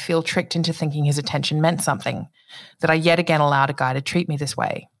girl, but I feel tricked into thinking his attention meant something, that I yet again allowed a guy to treat me this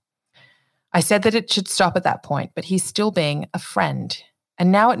way. I said that it should stop at that point, but he's still being a friend. And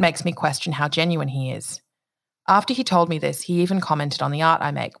now it makes me question how genuine he is. After he told me this, he even commented on the art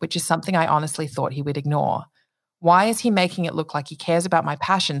I make, which is something I honestly thought he would ignore. Why is he making it look like he cares about my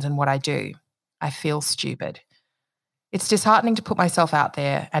passions and what I do? I feel stupid. It's disheartening to put myself out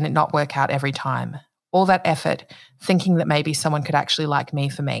there and it not work out every time. All that effort, thinking that maybe someone could actually like me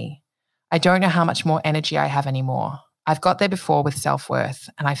for me. I don't know how much more energy I have anymore. I've got there before with self-worth,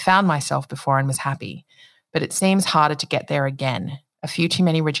 and I found myself before and was happy. But it seems harder to get there again. A few too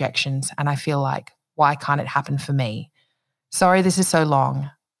many rejections, and I feel like, why can't it happen for me? Sorry this is so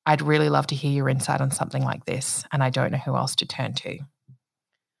long. I'd really love to hear your insight on something like this, and I don't know who else to turn to.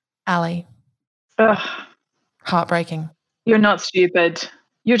 Ali. Ugh. Heartbreaking. You're not stupid.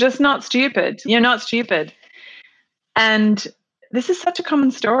 You're just not stupid. You're not stupid. And this is such a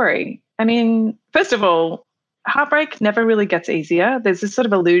common story. I mean, first of all, heartbreak never really gets easier. There's this sort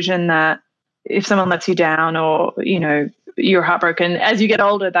of illusion that if someone lets you down or, you're heartbroken, as you get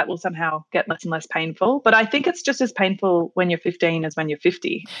older, that will somehow get less and less painful. But I think it's just as painful when you're 15 as when you're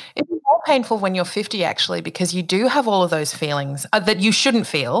 50. It's more painful when you're 50, actually, because you do have all of those feelings that you shouldn't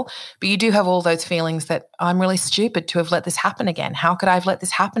feel, but you do have all those feelings that I'm really stupid to have let this happen again. How could I have let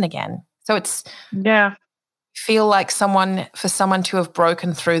this happen again? So it's feel like for someone to have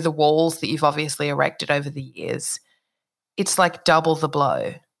broken through the walls that you've obviously erected over the years, it's like double the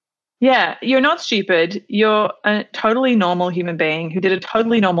blow. Yeah, you're not stupid. You're a totally normal human being who did a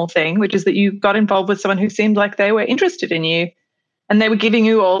totally normal thing, which is that you got involved with someone who seemed like they were interested in you and they were giving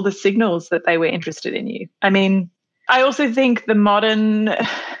you all the signals that they were interested in you. I mean, I also think the modern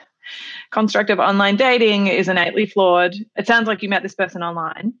construct of online dating is innately flawed. It sounds like you met this person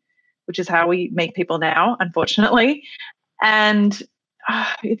online, which is how we meet people now, unfortunately. And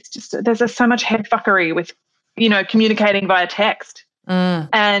it's just, there's so much head fuckery with, communicating via text.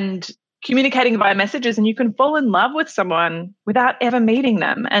 And communicating via messages, and you can fall in love with someone without ever meeting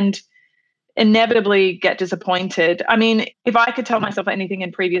them and inevitably get disappointed. I mean, if I could tell myself anything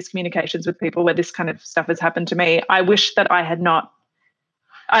in previous communications with people where this kind of stuff has happened to me, I wish that I had not.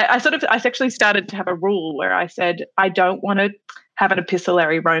 I actually started to have a rule where I said, I don't want to have an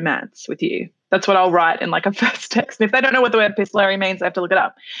epistolary romance with you. That's what I'll write in like a first text. And if they don't know what the word epistolary means, I have to look it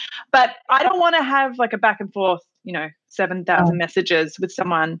up. But I don't want to have like a back and forth, 7,000 messages with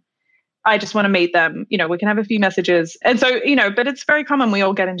someone. I just want to meet them. We can have a few messages. And so, but it's very common we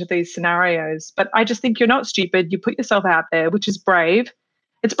all get into these scenarios. But I just think you're not stupid. You put yourself out there, which is brave.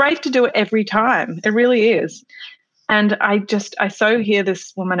 It's brave to do it every time. It really is. And I so hear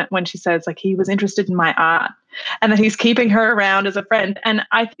this woman when she says, like, he was interested in my art and that he's keeping her around as a friend. And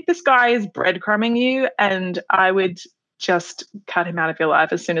I think this guy is breadcrumbing you, and I would just cut him out of your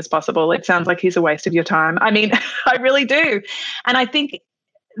life as soon as possible. It sounds like he's a waste of your time. I mean, I really do. And I think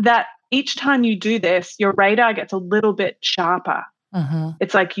that each time you do this, your radar gets a little bit sharper. Mm-hmm.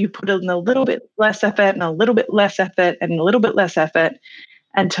 It's like you put in a little bit less effort and a little bit less effort and a little bit less effort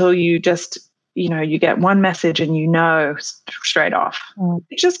until you just, you get one message and straight off.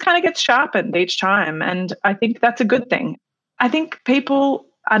 It just kind of gets sharpened each time. And I think that's a good thing. I think people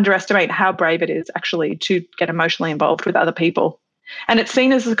underestimate how brave it is actually to get emotionally involved with other people. And it's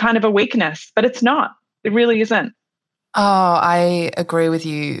seen as a kind of a weakness, but it's not. It really isn't. Oh, I agree with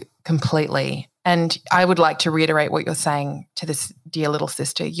you completely. And I would like to reiterate what you're saying to this dear little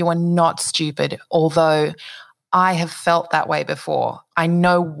sister. You are not stupid, although I have felt that way before. I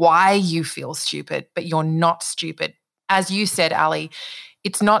know why you feel stupid, but you're not stupid. As you said, Ali,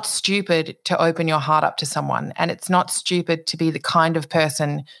 it's not stupid to open your heart up to someone, and it's not stupid to be the kind of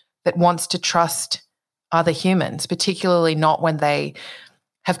person that wants to trust other humans, particularly not when they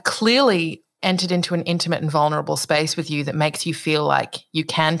have clearly entered into an intimate and vulnerable space with you that makes you feel like you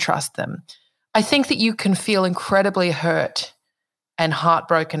can trust them. I think that you can feel incredibly hurt and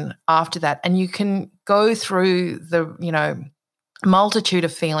heartbroken after that, and you can go through the, multitude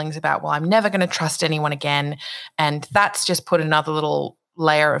of feelings about, well, I'm never going to trust anyone again, and that's just put another little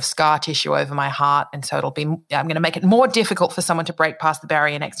layer of scar tissue over my heart, and so I'm going to make it more difficult for someone to break past the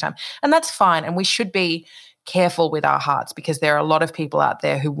barrier next time. And that's fine, and we should be careful with our hearts because there are a lot of people out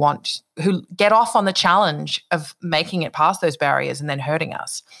there who get off on the challenge of making it past those barriers and then hurting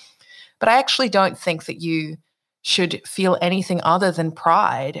us. But I actually don't think that you should feel anything other than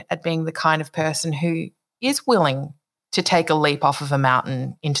pride at being the kind of person who is willing to take a leap off of a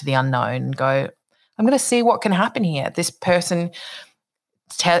mountain into the unknown and go, I'm going to see what can happen here. This person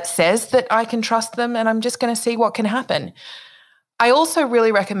says that I can trust them, and I'm just going to see what can happen. I also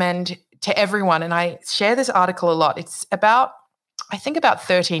really recommend to everyone, and I share this article a lot. It's about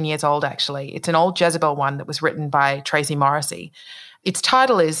 13 years old, actually. It's an old Jezebel one that was written by Tracy Morrissey. Its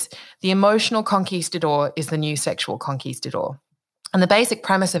title is The Emotional Conquistador is the New Sexual Conquistador. And the basic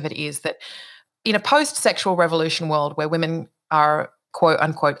premise of it is that in a post-sexual revolution world where women are quote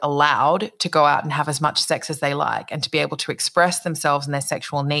unquote allowed to go out and have as much sex as they like and to be able to express themselves and their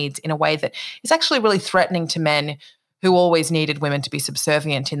sexual needs in a way that is actually really threatening to men who always needed women to be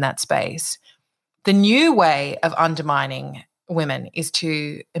subservient in that space. The new way of undermining women is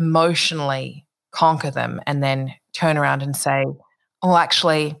to emotionally conquer them and then turn around and say, oh,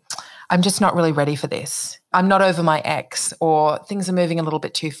 actually, I'm just not really ready for this. I'm not over my ex, or things are moving a little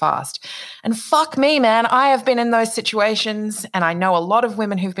bit too fast. And fuck me, man, I have been in those situations, and I know a lot of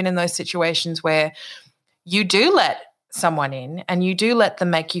women who've been in those situations where you do let someone in and you do let them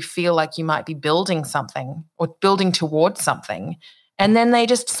make you feel like you might be building something or building towards something, and then they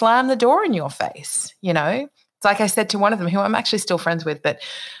just slam the door in your face, you know? It's like I said to one of them, who I'm actually still friends with, but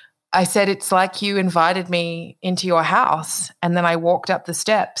I said, it's like you invited me into your house and then I walked up the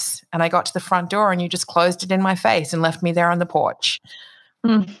steps and I got to the front door and you just closed it in my face and left me there on the porch.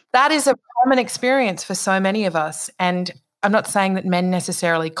 That is a common experience for so many of us. And I'm not saying that men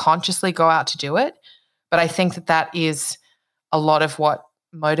necessarily consciously go out to do it, but I think that that is a lot of what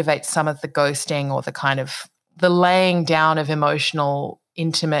motivates some of the ghosting or the kind of the laying down of emotional,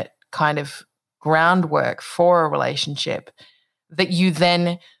 intimate kind of groundwork for a relationship that you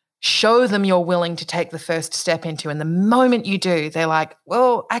then show them you're willing to take the first step into. And the moment you do, they're like,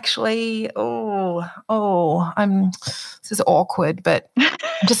 well, actually, this is awkward, but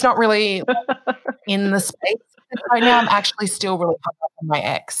I'm just not really in the space right now. I'm actually still really hung up on my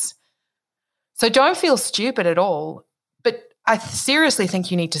ex. So don't feel stupid at all. But I seriously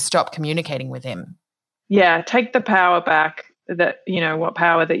think you need to stop communicating with him. Yeah, take the power back, that, you know, what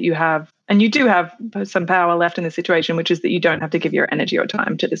power that you have. And you do have some power left in the situation, which is that you don't have to give your energy or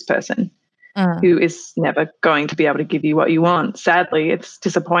time to this person who is never going to be able to give you what you want. Sadly, it's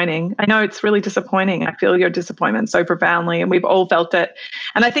disappointing. I know it's really disappointing. I feel your disappointment so profoundly, and we've all felt it.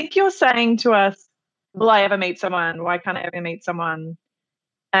 And I think you're saying to us, will I ever meet someone? Why can't I ever meet someone?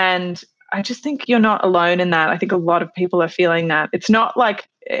 And I just think you're not alone in that. I think a lot of people are feeling that. It's not like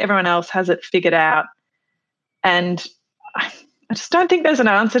everyone else has it figured out. And I just don't think there's an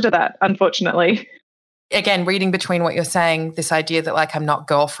answer to that, unfortunately. Again, reading between what you're saying, this idea that like I'm not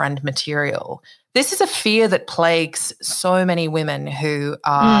girlfriend material, this is a fear that plagues so many women who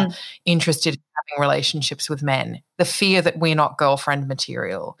are interested in having relationships with men. The fear that we're not girlfriend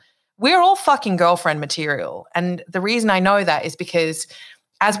material. We're all fucking girlfriend material. And the reason I know that is because,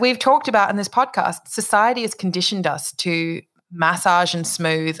 as we've talked about in this podcast, society has conditioned us to massage and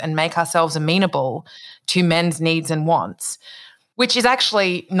smooth and make ourselves amenable to men's needs and wants, which is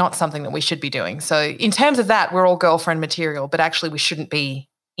actually not something that we should be doing. So in terms of that, we're all girlfriend material, but actually we shouldn't be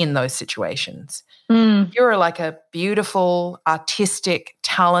in those situations. You're like a beautiful, artistic,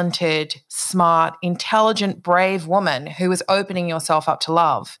 talented, smart, intelligent, brave woman who is opening yourself up to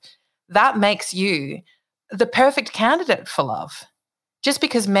love. That makes you the perfect candidate for love. Just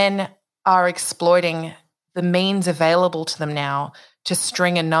because men are exploiting the means available to them now to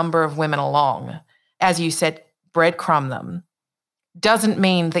string a number of women along, as you said, breadcrumb them, doesn't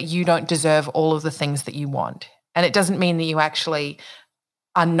mean that you don't deserve all of the things that you want. And it doesn't mean that you actually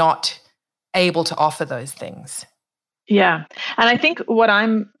are not able to offer those things. Yeah. And I think what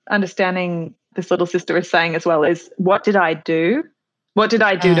I'm understanding this little sister is saying as well is, what did I do? What did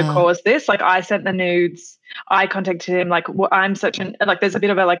I do to cause this? Like, I sent the nudes, I contacted him, like, there's a bit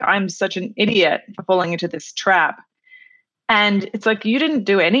of a, like, I'm such an idiot for falling into this trap. And it's like, you didn't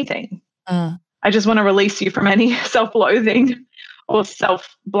do anything. I just want to release you from any self-loathing or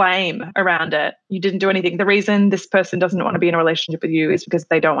self-blame around it. You didn't do anything. The reason this person doesn't want to be in a relationship with you is because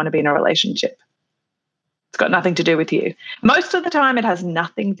they don't want to be in a relationship. It's got nothing to do with you. Most of the time, it has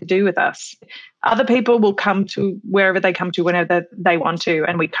nothing to do with us. Other people will come to wherever they come to whenever they want to,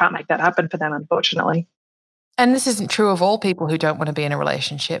 and we can't make that happen for them, unfortunately. And this isn't true of all people who don't want to be in a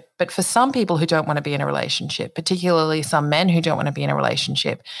relationship, but for some people who don't want to be in a relationship, particularly some men who don't want to be in a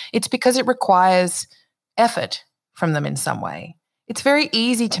relationship, it's because it requires effort from them in some way. It's very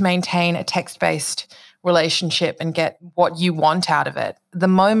easy to maintain a text-based relationship and get what you want out of it. The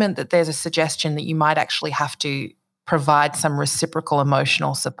moment that there's a suggestion that you might actually have to provide some reciprocal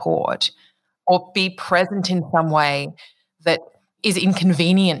emotional support or be present in some way that is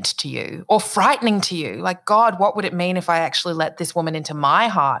inconvenient to you or frightening to you, like, God, what would it mean if I actually let this woman into my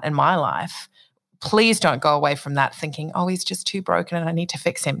heart and my life? Please don't go away from that thinking, oh, he's just too broken and I need to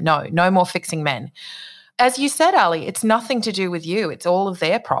fix him. No more fixing men. As you said, Ali, it's nothing to do with you. It's all of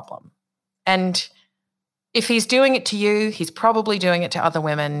their problem. And if he's doing it to you, he's probably doing it to other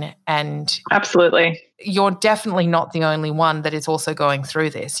women. And absolutely, you're definitely not the only one that is also going through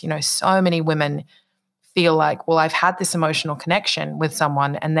this. You know, so many women feel like, well, I've had this emotional connection with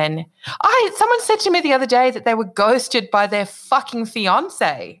someone, and then someone said to me the other day that they were ghosted by their fucking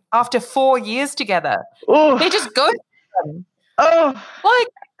fiance after 4 years together. Ooh. They just ghosted them.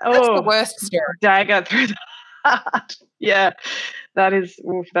 That's the worst story. Dagger through the heart. Yeah, that's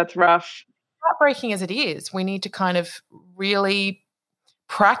rough. That heartbreaking as it is, we need to kind of really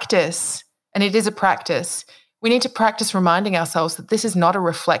practice, and it is a practice. We need to practice reminding ourselves that this is not a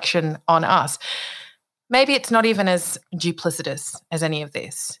reflection on us. Maybe it's not even as duplicitous as any of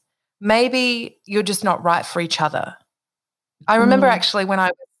this. Maybe you're just not right for each other. I remember actually when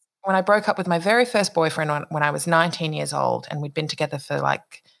I broke up with my very first boyfriend when I was 19 years old, and we'd been together for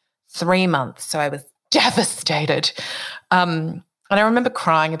like 3 months, so I was devastated. And I remember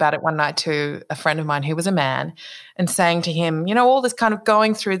crying about it one night to a friend of mine who was a man and saying to him, you know, all this kind of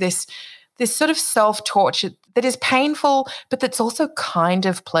going through this sort of self-torture that is painful, but that's also kind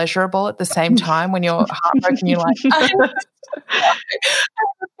of pleasurable at the same time. When you're heartbroken, you're like, I'm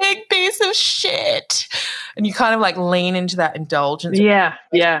a big piece of shit. And you kind of like lean into that indulgence. Yeah.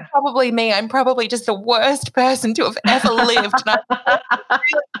 Probably me. I'm probably just the worst person to have ever lived.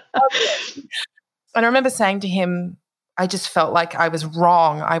 And I remember saying to him, I just felt like I was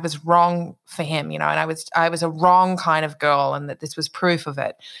wrong. I was wrong for him, you know, and I was a wrong kind of girl, and that this was proof of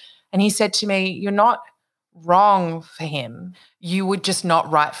it. And he said to me, you're not wrong for him. You were just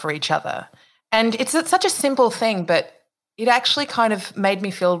not right for each other. And it's such a simple thing, but it actually kind of made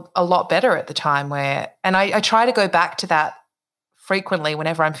me feel a lot better at the time and I try to go back to that frequently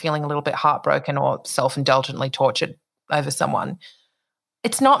whenever I'm feeling a little bit heartbroken or self-indulgently tortured over someone.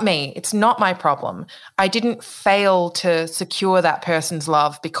 It's not me. It's not my problem. I didn't fail to secure that person's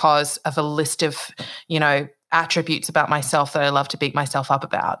love because of a list of, you know, attributes about myself that I love to beat myself up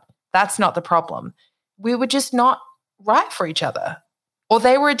about. That's not the problem. We were just not right for each other, or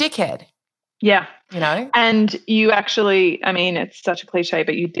they were a dickhead. Yeah. You know? And you actually, I mean, it's such a cliche,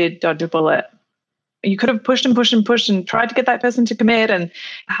 but you did dodge a bullet. You could have pushed and tried to get that person to commit and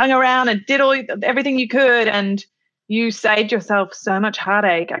hung around and did everything you could. And you saved yourself so much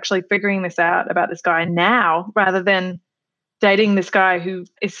heartache actually figuring this out about this guy now, rather than dating this guy who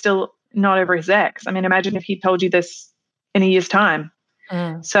is still not over his ex. I mean, imagine if he told you this in a year's time.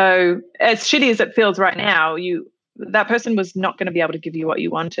 So as shitty as it feels right now, that person was not going to be able to give you what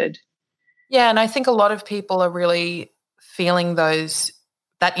you wanted. Yeah, and I think a lot of people are really feeling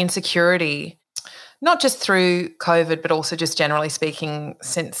that insecurity, not just through COVID, but also just generally speaking,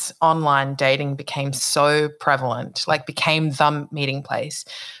 since online dating became so prevalent, like became the meeting place,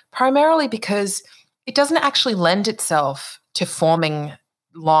 primarily because it doesn't actually lend itself to forming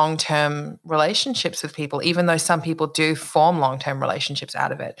long-term relationships with people, even though some people do form long-term relationships out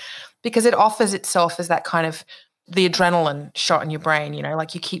of it, because it offers itself as that kind of the adrenaline shot in your brain, you know,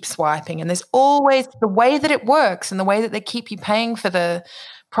 like you keep swiping, and there's always the way that it works, and the way that they keep you paying for the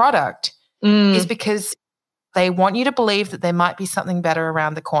product is because they want you to believe that there might be something better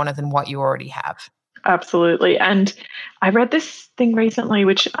around the corner than what you already have. Absolutely. And I read this thing recently,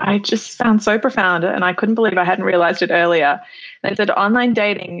 which I just found so profound, and I couldn't believe I hadn't realized it earlier. They said online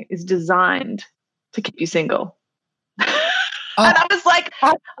dating is designed to keep you single. And I was like,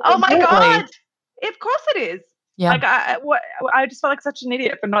 oh my God, of course it is. Yeah. Like I just felt like such an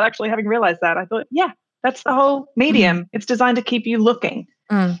idiot for not actually having realized that. I thought, yeah, that's the whole medium. It's designed to keep you looking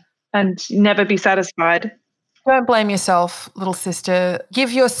and never be satisfied. Don't blame yourself, little sister.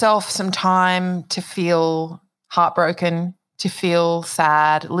 Give yourself some time to feel heartbroken, to feel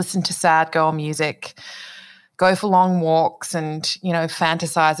sad, listen to sad girl music, go for long walks and, you know,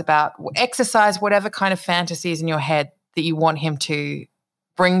 fantasize about, exercise whatever kind of fantasies in your head that you want him to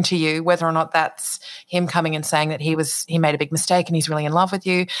bring to you, whether or not that's him coming and saying that he made a big mistake and he's really in love with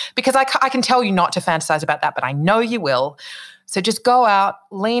you. Because I can tell you not to fantasize about that, but I know you will. So just go out,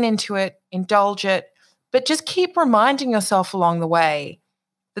 lean into it, indulge it, but just keep reminding yourself along the way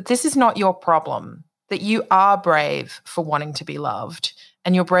that this is not your problem, that you are brave for wanting to be loved,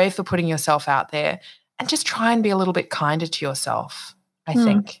 and you're brave for putting yourself out there, and just try and be a little bit kinder to yourself. I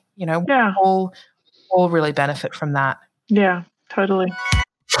think, you know, yeah. all really benefit from that. Yeah, totally.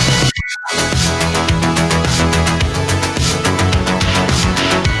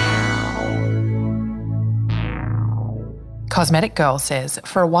 Cosmetic Girl says,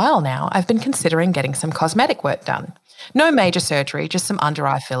 for a while now, I've been considering getting some cosmetic work done. No major surgery, just some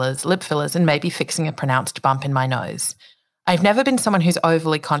under-eye fillers, lip fillers, and maybe fixing a pronounced bump in my nose. I've never been someone who's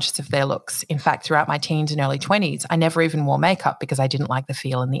overly conscious of their looks. In fact, throughout my teens and early 20s, I never even wore makeup because I didn't like the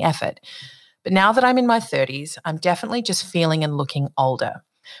feel and the effort. But now that I'm in my 30s, I'm definitely just feeling and looking older.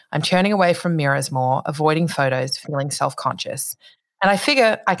 I'm turning away from mirrors more, avoiding photos, feeling self-conscious. And I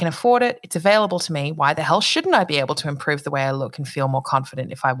figure I can afford it. It's available to me. Why the hell shouldn't I be able to improve the way I look and feel more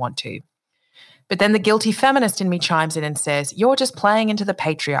confident if I want to? But then the guilty feminist in me chimes in and says, you're just playing into the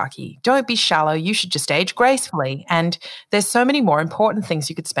patriarchy. Don't be shallow. You should just age gracefully. And there's so many more important things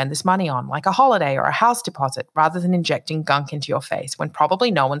you could spend this money on, like a holiday or a house deposit, rather than injecting gunk into your face when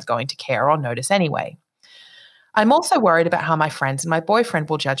probably no one's going to care or notice anyway. I'm also worried about how my friends and my boyfriend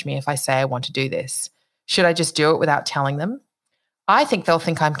will judge me if I say I want to do this. Should I just do it without telling them? I think they'll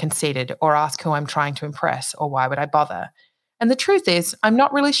think I'm conceited or ask who I'm trying to impress, or why would I bother? And the truth is, I'm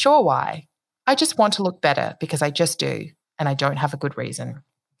not really sure why. I just want to look better because I just do, and I don't have a good reason.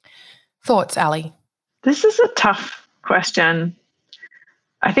 Thoughts, Ali? This is a tough question.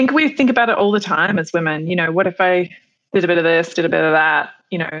 I think we think about it all the time as women. You know, what if I did a bit of this, did a bit of that?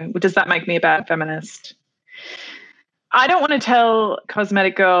 You know, does that make me a bad feminist? I don't want to tell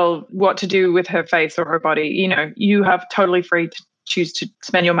Cosmetic Girl what to do with her face or her body. You know, you have totally free to choose to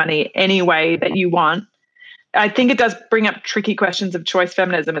spend your money any way that you want. I think it does bring up tricky questions of choice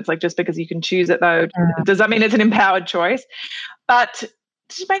feminism. It's like, just because you can choose it, though, does that mean it's an empowered choice? But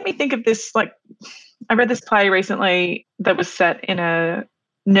just make me think of this, like, I read this play recently that was set in a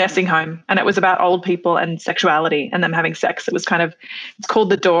nursing home, and it was about old people and sexuality and them having sex. It was it's called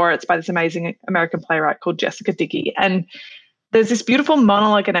The Door. It's by this amazing American playwright called Jessica Dickey. And there's this beautiful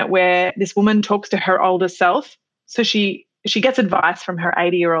monologue in it where this woman talks to her older self. So she gets advice from her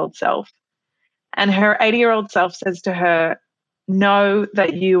 80-year-old self. And her 80-year-old self says to her, know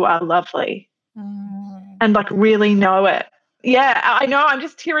that you are lovely. And like really know it. Yeah, I know. I'm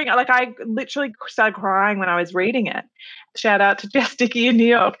just tearing. Like, I literally started crying when I was reading it. Shout out to Jess Dickey in New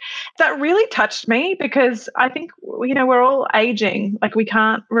York. That really touched me because I think, you know, we're all aging. Like, we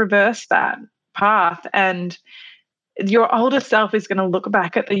can't reverse that path. And your older self is going to look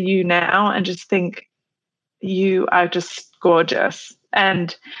back at the you now and just think, you are just gorgeous.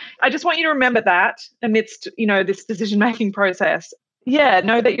 And I just want you to remember that amidst, you know, this decision-making process. Yeah,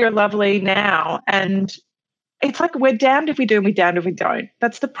 know that you're lovely now. And it's like, we're damned if we do and we're damned if we don't.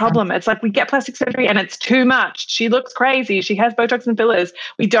 That's the problem. It's like we get plastic surgery and it's too much. She looks crazy. She has Botox and fillers.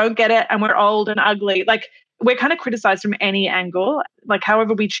 We don't get it and we're old and ugly. Like, we're kind of criticized from any angle, like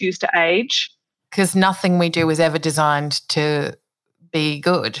however we choose to age. Because nothing we do is ever designed to be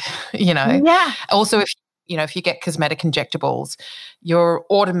good, you know? Yeah. Also, if you get cosmetic injectables, you're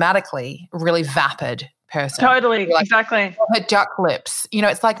automatically a really vapid person. Totally, like, exactly. Her duck lips. You know,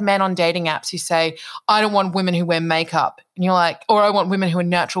 it's like men on dating apps who say, I don't want women who wear makeup. And you're like, or I want women who are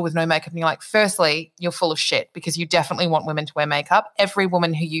natural with no makeup. And you're like, firstly, you're full of shit because you definitely want women to wear makeup. Every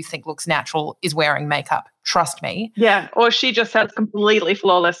woman who you think looks natural is wearing makeup. Trust me. Yeah, or she just has completely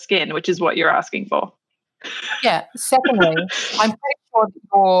flawless skin, which is what you're asking for. Yeah. Secondly, I'm pretty sure that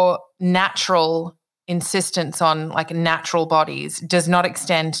your natural insistence on like natural bodies does not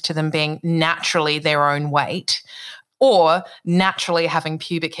extend to them being naturally their own weight or naturally having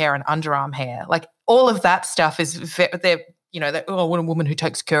pubic hair and underarm hair. Like, all of that stuff is, I want a woman who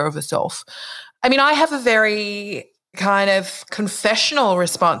takes care of herself. I mean, I have a very kind of confessional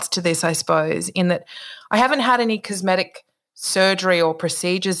response to this, I suppose, in that I haven't had any cosmetic surgery or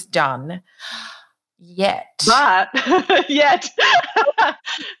procedures done yet. But yet.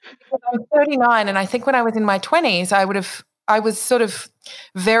 I'm 39, and I think when I was in my 20s, I was sort of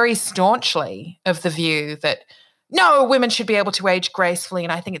very staunchly of the view that no, women should be able to age gracefully.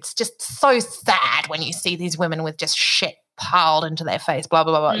 And I think it's just so sad when you see these women with just shit piled into their face, blah,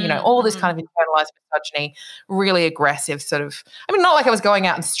 blah, blah, blah. You know, all this kind of internalized misogyny, really aggressive sort of, I mean, not like I was going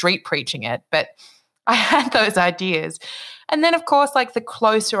out and street preaching it, but I had those ideas. And then, of course, like the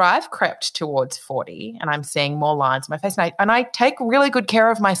closer I've crept towards 40 and I'm seeing more lines in my face, and I take really good care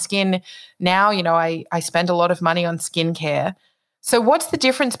of my skin now. You know, I spend a lot of money on skincare. So what's the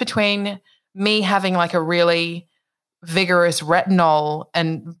difference between me having like a really vigorous retinol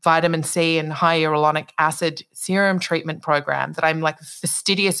and vitamin C and hyaluronic acid serum treatment program that I'm like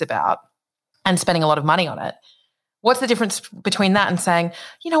fastidious about and spending a lot of money on it? What's the difference between that and saying,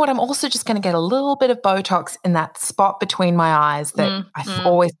 you know what, I'm also just going to get a little bit of Botox in that spot between my eyes that I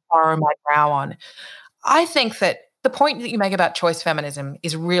always furrow my brow on? I think that the point that you make about choice feminism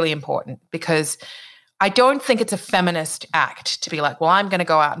is really important because I don't think it's a feminist act to be like, well, I'm going to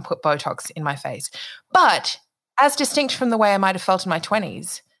go out and put Botox in my face. But as distinct from the way I might have felt in my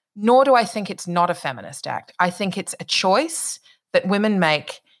 20s, nor do I think it's not a feminist act. I think it's a choice that women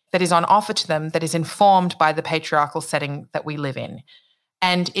make that is on offer to them, that is informed by the patriarchal setting that we live in.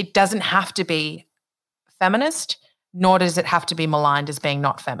 And it doesn't have to be feminist, nor does it have to be maligned as being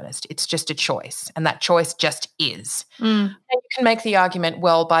not feminist. It's just a choice, and that choice just is. And you can make the argument,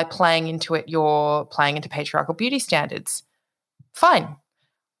 well, by playing into it, you're playing into patriarchal beauty standards. Fine.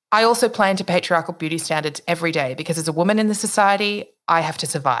 I also play into patriarchal beauty standards every day because as a woman in the society, I have to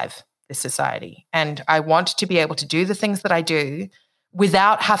survive. this society. And I want to be able to do the things that I do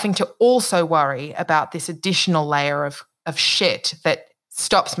without having to also worry about this additional layer of shit that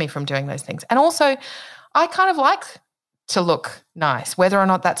stops me from doing those things. And also, I kind of like to look nice. Whether or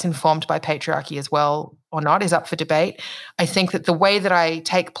not that's informed by patriarchy as well or not is up for debate. I think that the way that I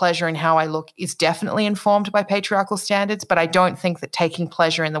take pleasure in how I look is definitely informed by patriarchal standards, but I don't think that taking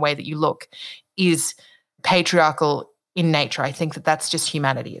pleasure in the way that you look is patriarchal in nature. I think that that's just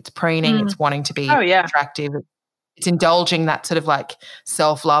humanity. It's preening, it's wanting to be attractive, it's indulging that sort of like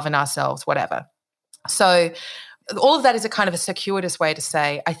self-love in ourselves, whatever. So all of that is a kind of a circuitous way to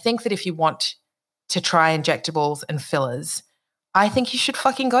say, I think that if you want to try injectables and fillers, I think you should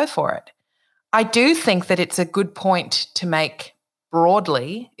fucking go for it. I do think that it's a good point to make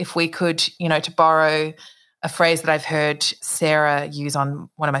broadly, if we could, you know, to borrow a phrase that I've heard Sarah use on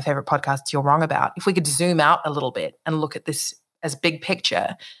one of my favorite podcasts, You're Wrong About, if we could zoom out a little bit and look at this as big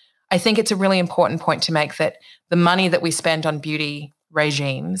picture, I think it's a really important point to make that the money that we spend on beauty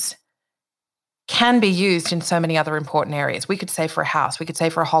regimes can be used in so many other important areas. We could save for a house, we could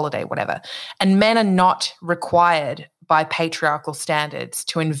save for a holiday, whatever. And men are not required by patriarchal standards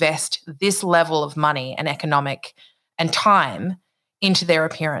to invest this level of money and economic and time into their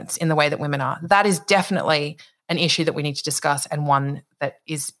appearance in the way that women are. That is definitely an issue that we need to discuss, and one that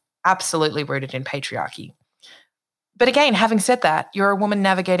is absolutely rooted in patriarchy. But again, having said that, you're a woman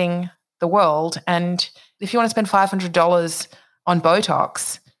navigating the world, and if you want to spend $500 on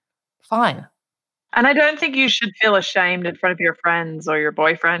Botox, fine. And I don't think you should feel ashamed in front of your friends or your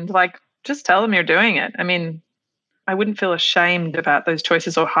boyfriend. Like, just tell them you're doing it. I mean, I wouldn't feel ashamed about those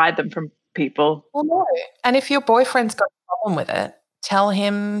choices or hide them from people. Well, no. And if your boyfriend's got a problem with it, tell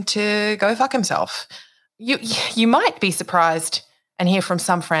him to go fuck himself. You might be surprised and hear from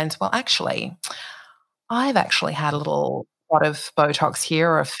some friends, well, actually, I've actually had a little lot of Botox here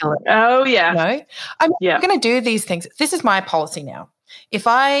or a filler. Oh, yeah. You know? I'm going to do these things. This is my policy now. If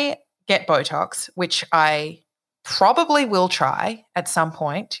I get Botox, which I probably will try at some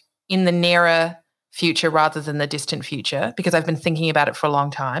point in the nearer future rather than the distant future, because I've been thinking about it for a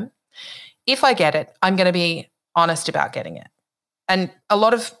long time. If I get it, I'm going to be honest about getting it. And a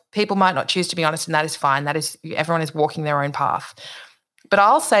lot of people might not choose to be honest, and that is fine. That is, everyone is walking their own path. But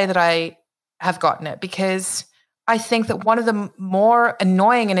I'll say that I have gotten it because I think that one of the more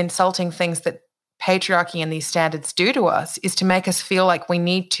annoying and insulting things that patriarchy and these standards do to us is to make us feel like we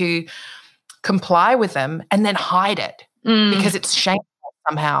need to comply with them and then hide it because it's shameful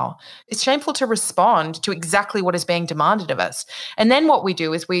somehow. It's shameful to respond to exactly what is being demanded of us. And then what we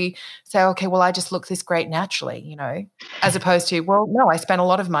do is we say, okay, well, I just look this great naturally, you know, as opposed to, well, no, I spent a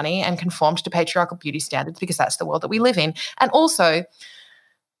lot of money and conformed to patriarchal beauty standards because that's the world that we live in. And also,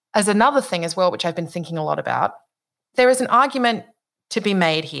 as another thing as well, which I've been thinking a lot about, there is an argument to be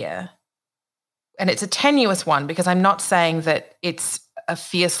made here. And it's a tenuous one because I'm not saying that it's a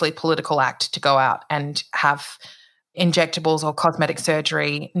fiercely political act to go out and have injectables or cosmetic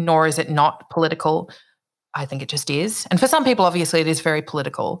surgery, nor is it not political. I think it just is. And for some people, obviously, it is very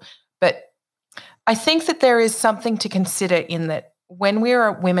political. But I think that there is something to consider in that when we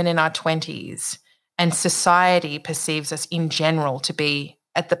are women in our 20s and society perceives us in general to be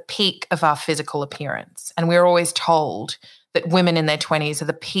at the peak of our physical appearance, and we're always told that women in their 20s are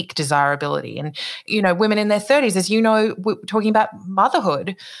the peak desirability. And, you know, women in their 30s, as you know, we're talking about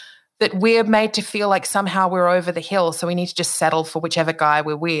motherhood, that we're made to feel like somehow we're over the hill, so we need to just settle for whichever guy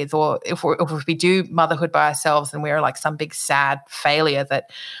we're with. Or if we do motherhood by ourselves, then we're like some big sad failure that,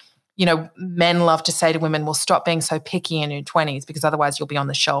 you know, men love to say to women, well, stop being so picky in your 20s because otherwise you'll be on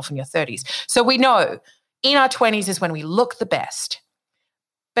the shelf in your 30s. So we know in our 20s is when we look the best.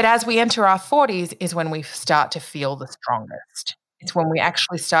 But as we enter our 40s is when we start to feel the strongest. It's when we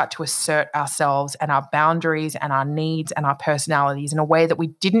actually start to assert ourselves and our boundaries and our needs and our personalities in a way that we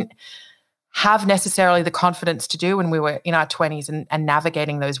didn't have necessarily the confidence to do when we were in our 20s and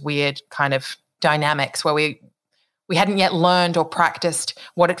navigating those weird kind of dynamics where we hadn't yet learned or practiced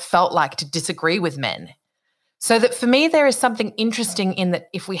what it felt like to disagree with men. So that for me, there is something interesting in that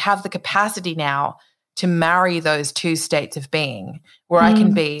if we have the capacity now to marry those two states of being, where I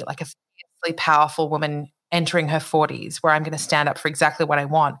can be like a fiercely powerful woman entering her 40s, where I'm going to stand up for exactly what I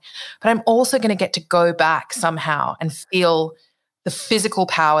want, but I'm also going to get to go back somehow and feel the physical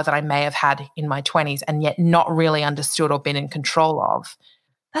power that I may have had in my 20s and yet not really understood or been in control of.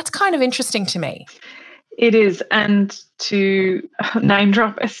 That's kind of interesting to me. It is. And to name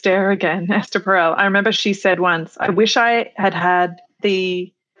drop Esther again, Esther Perel, I remember she said once, I wish I had had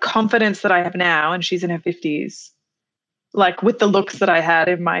the confidence that I have now, and she's in her 50s, like with the looks that I had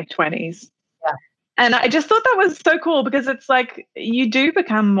in my 20s. Yeah. And I just thought that was so cool because it's like you do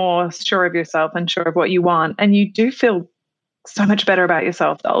become more sure of yourself and sure of what you want. And you do feel so much better about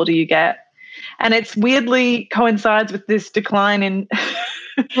yourself the older you get. And it's weirdly coincides with this decline in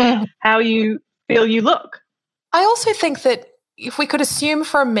how you feel you look. I also think that if we could assume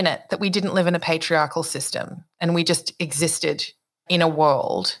for a minute that we didn't live in a patriarchal system and we just existed in a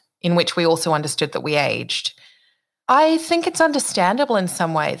world in which we also understood that we aged, I think it's understandable in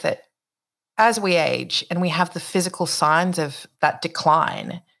some way that as we age and we have the physical signs of that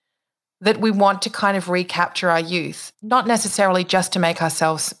decline, that we want to kind of recapture our youth, not necessarily just to make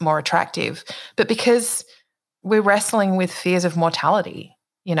ourselves more attractive, but because we're wrestling with fears of mortality.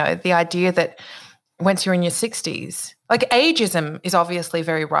 You know, the idea that once you're in your 60s, like ageism is obviously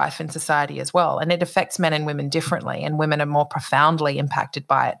very rife in society as well, and it affects men and women differently, and women are more profoundly impacted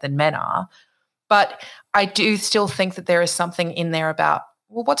by it than men are. But I do still think that there is something in there about,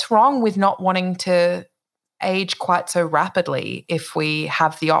 well, what's wrong with not wanting to age quite so rapidly if we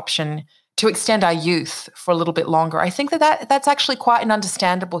have the option to extend our youth for a little bit longer? I think that's actually quite an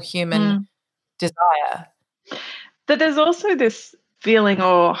understandable human desire. That there's also this feeling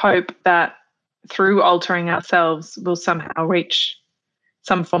or hope that through altering ourselves, we'll somehow reach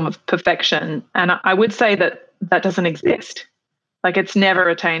some form of perfection. And I would say that that doesn't exist. Like, it's never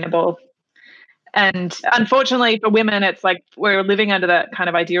attainable. And unfortunately for women, it's like we're living under that kind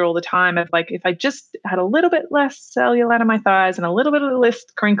of idea all the time of like, if I just had a little bit less cellulite on my thighs and a little bit of less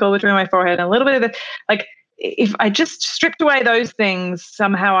crinkle between my forehead and a little bit of the, like, if I just stripped away those things,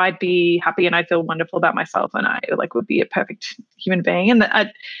 somehow I'd be happy and I'd feel wonderful about myself and I like would be a perfect human being. And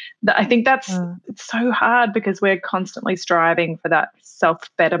I think that's it's so hard because we're constantly striving for that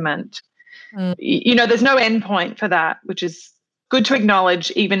self-betterment. You know, there's no end point for that, which is good to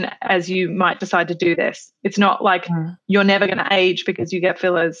acknowledge even as you might decide to do this. It's not like you're never going to age because you get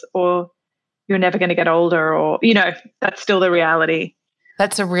fillers or you're never going to get older or, you know, that's still the reality.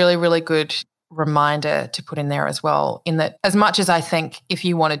 That's a really, really good reminder to put in there as well, in that as much as I think if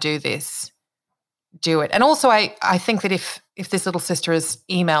you want to do this, do it. And also I think that if this little sister has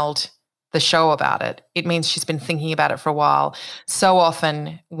emailed the show about it, it means she's been thinking about it for a while. So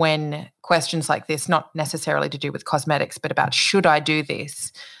often when questions like this, not necessarily to do with cosmetics, but about should I do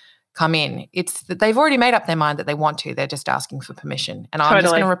this, come in, it's that they've already made up their mind that they want to. They're just asking for permission. And I'm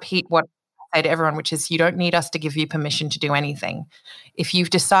just going to repeat what I say to everyone, which is you don't need us to give you permission to do anything. If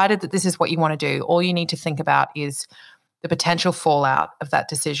you've decided that this is what you want to do, all you need to think about is the potential fallout of that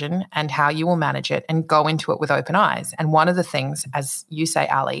decision and how you will manage it and go into it with open eyes. And one of the things, as you say,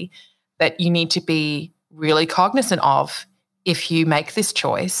 Ali, that you need to be really cognizant of if you make this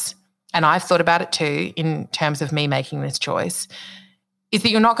choice, and I've thought about it too in terms of me making this choice, is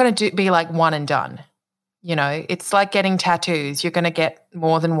that you're not going to be like one and done. You know, it's like getting tattoos. You're going to get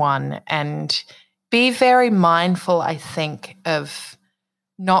more than one, and be very mindful, I think, of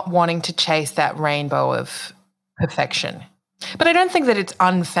not wanting to chase that rainbow of perfection. But I don't think that it's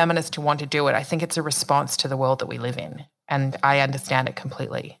unfeminist to want to do it. I think it's a response to the world that we live in, and I understand it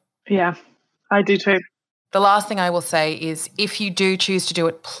completely. Yeah, I do too. The last thing I will say is if you do choose to do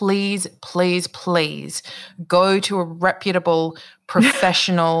it, please, please, please go to a reputable,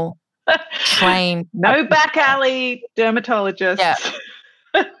 professional, trained. No back alley dermatologist. Yeah.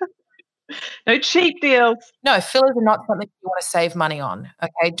 No cheap deals. No, fillers are not something you want to save money on,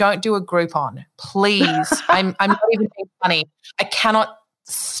 okay? Don't do a Groupon, please. I'm not even being funny. I cannot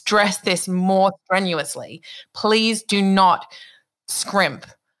stress this more strenuously. Please do not scrimp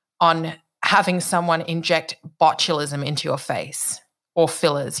on having someone inject botulism into your face or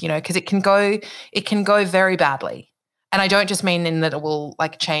fillers, you know, because it can go very badly. And I don't just mean in that it will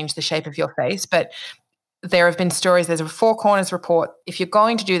like change the shape of your face, but there have been stories. There's a Four Corners report. If you're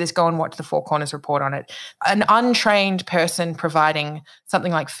going to do this, go and watch the Four Corners report on it. An untrained person providing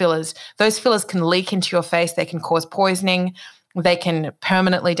something like fillers, those fillers can leak into your face. They can cause poisoning. They can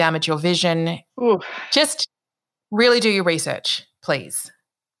permanently damage your vision. Ooh. Just really do your research, please.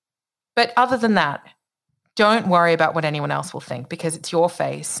 But other than that, don't worry about what anyone else will think because it's your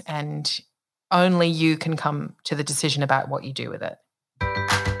face and only you can come to the decision about what you do with it.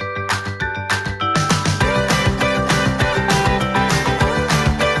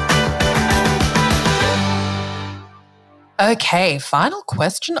 Okay, final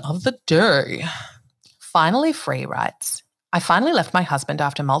question of the day. Finally Free writes, I finally left my husband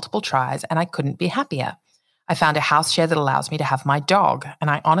after multiple tries and I couldn't be happier. I found a house share that allows me to have my dog, and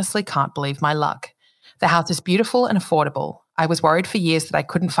I honestly can't believe my luck. The house is beautiful and affordable. I was worried for years that I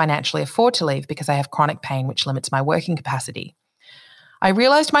couldn't financially afford to leave because I have chronic pain which limits my working capacity. I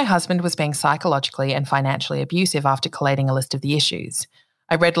realised my husband was being psychologically and financially abusive after collating a list of the issues.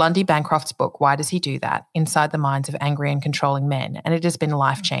 I read Lundy Bancroft's book, Why Does He Do That? Inside the Minds of Angry and Controlling Men, and it has been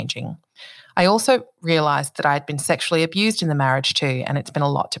life-changing. I also realised that I had been sexually abused in the marriage too, and it's been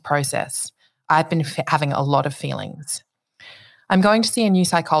a lot to process. I've been having a lot of feelings. I'm going to see a new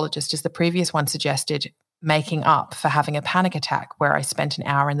psychologist, as the previous one suggested, making up for having a panic attack where I spent an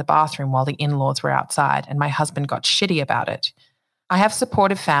hour in the bathroom while the in-laws were outside and my husband got shitty about it. I have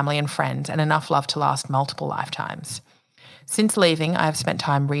supportive family and friends and enough love to last multiple lifetimes. Since leaving, I have spent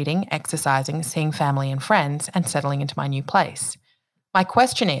time reading, exercising, seeing family and friends, and settling into my new place. My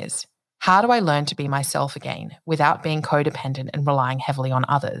question is, how do I learn to be myself again without being codependent and relying heavily on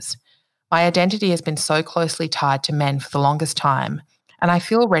others? My identity has been so closely tied to men for the longest time, and I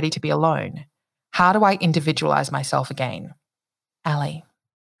feel ready to be alone. How do I individualize myself again? Ali.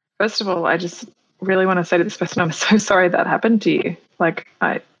 First of all, I just really want to say to this person, I'm so sorry that happened to you.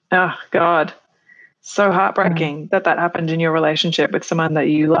 Oh God, so heartbreaking that happened in your relationship with someone that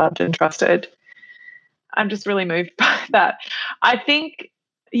you loved and trusted. I'm just really moved by that. I think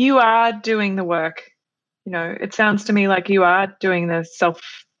you are doing the work. It sounds to me like you are doing the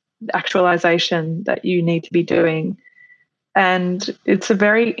self-actualization that you need to be doing. And it's a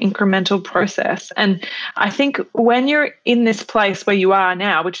very incremental process. And I think when you're in this place where you are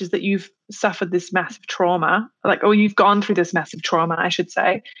now, which is that you've suffered this massive trauma, or you've gone through this massive trauma, I should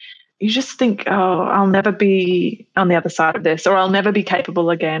say, you just think, oh, I'll never be on the other side of this, or I'll never be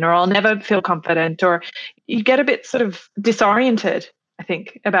capable again, or I'll never feel confident, or you get a bit sort of disoriented, I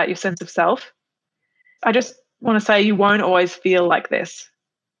think, about your sense of self. I just want to say you won't always feel like this.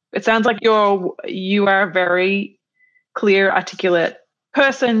 It sounds like you are a very clear, articulate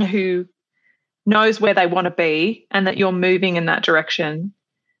person who knows where they want to be and that you're moving in that direction.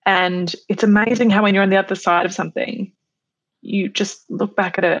 And it's amazing how when you're on the other side of something, you just look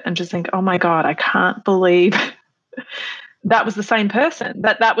back at it and just think, oh my God, I can't believe that was the same person,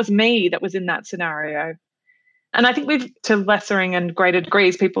 that was me that was in that scenario. And I think to lessering and greater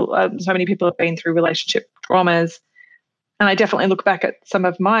degrees, so many people have been through relationship traumas. And I definitely look back at some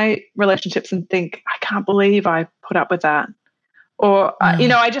of my relationships and think, I can't believe I put up with that. Or,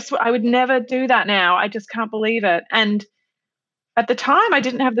 I would never do that now. I just can't believe it. And at the time, I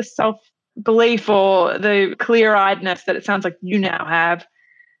didn't have the self-belief or the clear-eyedness that it sounds like you now have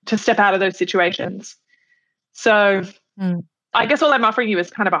to step out of those situations. So I guess all I'm offering you is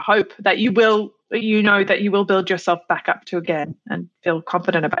kind of a hope that you will build yourself back up to again and feel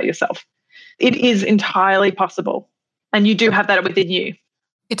confident about yourself. It is entirely possible. And you do have that within you.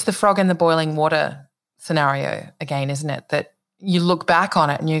 It's the frog in the boiling water scenario again, isn't it? That you look back on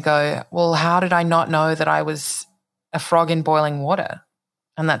it and you go, well, how did I not know that I was a frog in boiling water?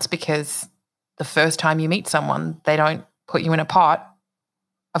 And that's because the first time you meet someone, they don't put you in a pot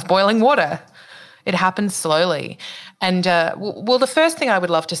of boiling water. It happens slowly. And, the first thing I would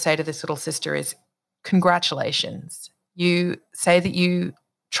love to say to this little sister is congratulations. You say that you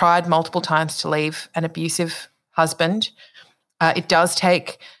tried multiple times to leave an abusive husband. It does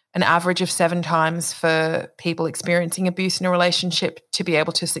take an average of 7 times for people experiencing abuse in a relationship to be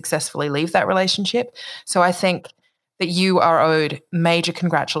able to successfully leave that relationship. So I think that you are owed major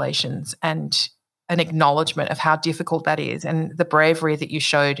congratulations and an acknowledgement of how difficult that is and the bravery that you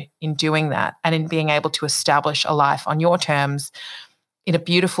showed in doing that and in being able to establish a life on your terms in a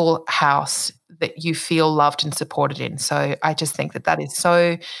beautiful house that you feel loved and supported in. So I just think that is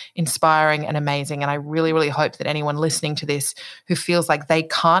so inspiring and amazing. And I really, really hope that anyone listening to this who feels like they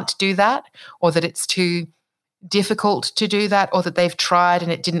can't do that or that it's too difficult to do that or that they've tried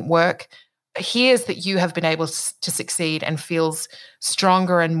and it didn't work, hears that you have been able to succeed and feels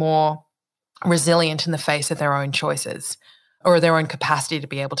stronger and more resilient in the face of their own choices or their own capacity to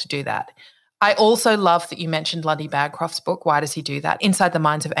be able to do that. I also love that you mentioned Lundy Bancroft's book, Why Does He Do That? Inside the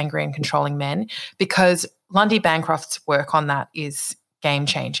Minds of Angry and Controlling Men, because Lundy Bancroft's work on that is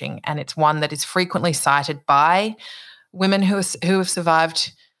game-changing, and it's one that is frequently cited by women who have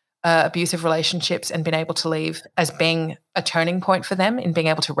survived abusive relationships and been able to leave as being a turning point for them in being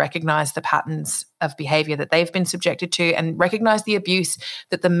able to recognize the patterns of behavior that they've been subjected to and recognize the abuse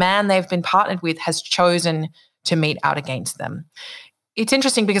that the man they've been partnered with has chosen to meet out against them. It's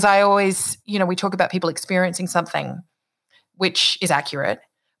interesting because I always, we talk about people experiencing something, which is accurate,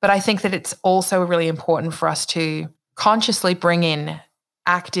 but I think that it's also really important for us to consciously bring in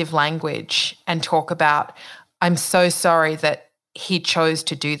active language and talk about, I'm so sorry that he chose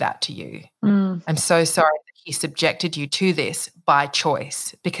to do that to you. I'm so sorry that he subjected you to this by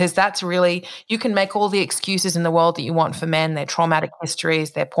choice, because that's really, you can make all the excuses in the world that you want for men, their traumatic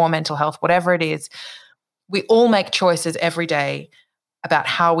histories, their poor mental health, whatever it is. We all make choices every day about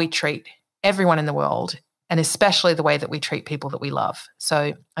how we treat everyone in the world and especially the way that we treat people that we love.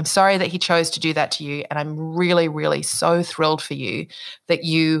 So I'm sorry that he chose to do that to you, and I'm really, really so thrilled for you that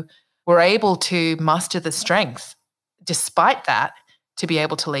you were able to muster the strength despite that to be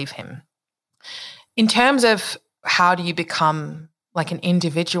able to leave him. In terms of how do you become like an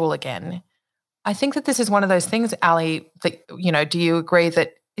individual again, I think that this is one of those things, Ali, that, do you agree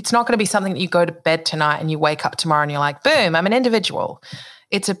that it's not going to be something that you go to bed tonight and you wake up tomorrow and you're like, boom, I'm an individual.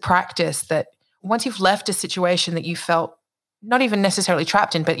 It's a practice that once you've left a situation that you felt not even necessarily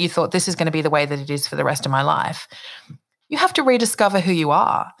trapped in, but you thought this is going to be the way that it is for the rest of my life, you have to rediscover who you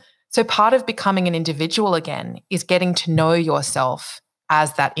are. So part of becoming an individual again is getting to know yourself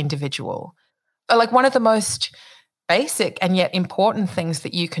as that individual. Like one of the most basic and yet important things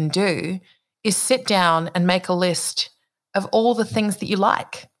that you can do is sit down and make a list of all the things that you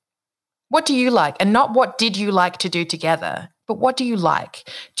like. What do you like? And not what did you like to do together, but what do you like?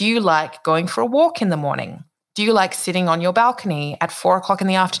 Do you like going for a walk in the morning? Do you like sitting on your balcony at 4:00 in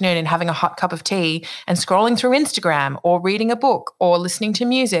the afternoon and having a hot cup of tea and scrolling through Instagram or reading a book or listening to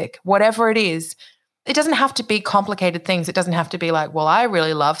music, whatever it is? It doesn't have to be complicated things. It doesn't have to be like, well, I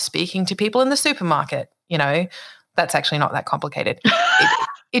really love speaking to people in the supermarket. That's actually not that complicated.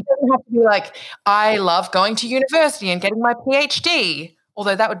 It doesn't have to be like, I love going to university and getting my PhD,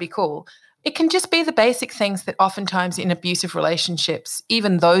 although that would be cool. It can just be the basic things that oftentimes in abusive relationships,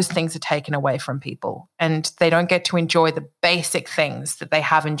 even those things are taken away from people and they don't get to enjoy the basic things that they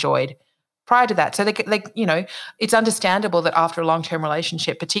have enjoyed prior to that. So it's understandable that after a long-term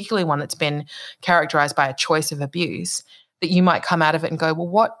relationship, particularly one that's been characterized by a choice of abuse, that you might come out of it and go, well,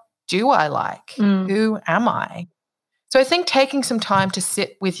 what do I like? Who am I? So I think taking some time to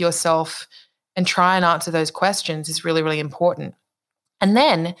sit with yourself and try and answer those questions is really, really important. And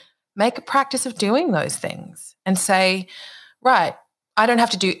then make a practice of doing those things and say, right, I don't have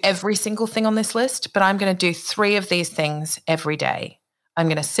to do every single thing on this list, but I'm going to do 3 of these things every day. I'm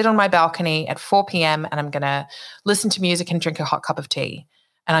going to sit on my balcony at 4 p.m. and I'm going to listen to music and drink a hot cup of tea.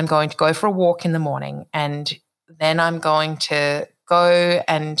 And I'm going to go for a walk in the morning. And then I'm going to go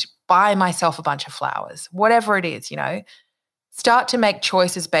and buy myself a bunch of flowers, whatever it is, Start to make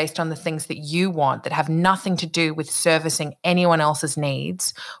choices based on the things that you want that have nothing to do with servicing anyone else's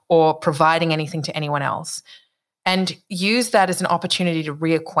needs or providing anything to anyone else. And use that as an opportunity to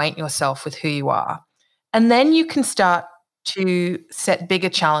reacquaint yourself with who you are. And then you can start to set bigger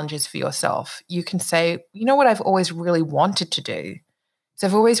challenges for yourself. You can say, you know what I've always really wanted to do? So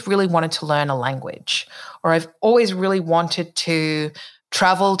I've always really wanted to learn a language, or I've always really wanted to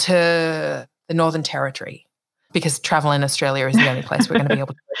travel to the Northern Territory, because travel in Australia is the only place we're going to be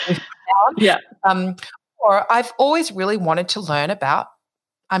able to go. Yeah. Or I've always really wanted to learn about,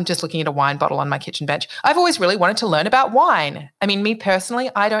 I'm just looking at a wine bottle on my kitchen bench. I've always really wanted to learn about wine. I mean, me personally,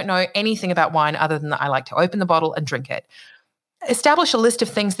 I don't know anything about wine other than that I like to open the bottle and drink it. Establish a list of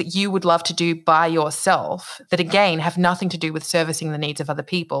things that you would love to do by yourself that, again, have nothing to do with servicing the needs of other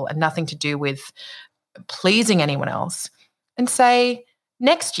people and nothing to do with pleasing anyone else. And say,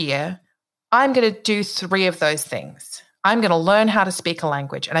 next year, I'm going to do 3 of those things. I'm going to learn how to speak a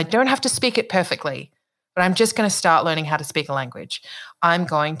language, and I don't have to speak it perfectly, but I'm just going to start learning how to speak a language. I'm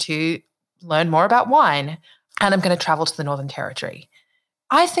going to learn more about wine, and I'm going to travel to the Northern Territory.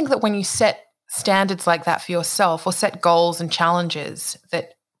 I think that when you set standards like that for yourself, or set goals and challenges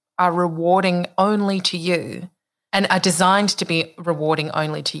that are rewarding only to you and are designed to be rewarding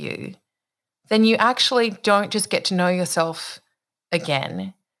only to you, then you actually don't just get to know yourself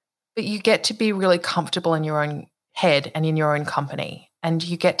again, but you get to be really comfortable in your own head and in your own company, and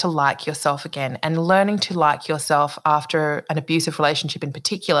you get to like yourself again. And learning to like yourself after an abusive relationship in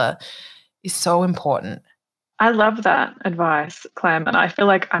particular is so important. I love that advice, Clem, and I feel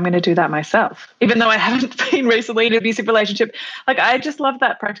like I'm going to do that myself. Even though I haven't been recently in an abusive relationship, like I just love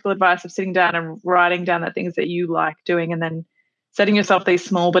that practical advice of sitting down and writing down the things that you like doing and then setting yourself these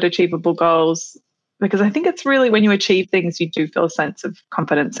small but achievable goals. Because I think it's really when you achieve things, you do feel a sense of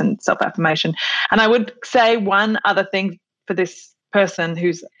confidence and self-affirmation. And I would say one other thing for this person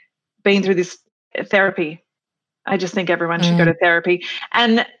who's been through this therapy. I just think everyone should go to therapy.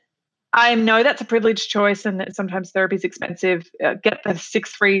 And I know that's a privileged choice, and sometimes therapy is expensive. Get the 6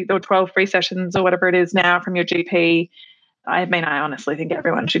 free or 12 free sessions or whatever it is now from your GP. I mean, I honestly think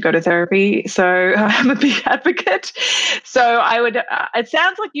everyone should go to therapy. So I'm a big advocate. So I would, it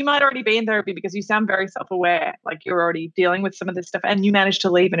sounds like you might already be in therapy because you sound very self-aware, like you're already dealing with some of this stuff and you managed to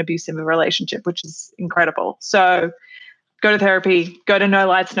leave an abusive relationship, which is incredible. So go to therapy, go to No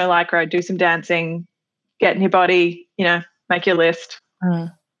Lights, No Lycra, do some dancing, get in your body, make your list.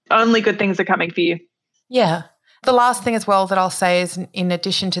 Only good things are coming for you. Yeah. The last thing as well that I'll say is, in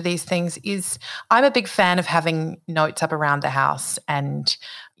addition to these things, is I'm a big fan of having notes up around the house. And,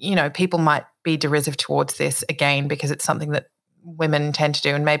 you know, people might be derisive towards this again because it's something that women tend to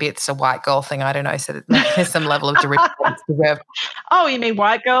do, and maybe it's a white girl thing, I don't know, so that there's some level of derision that's deserved. Oh, you mean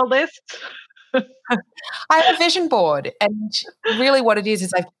white girl list? I have a vision board, and really what it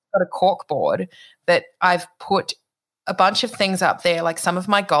is I've got a cork board that I've put a bunch of things up there, like some of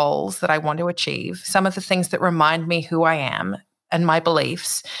my goals that I want to achieve, some of the things that remind me who I am and my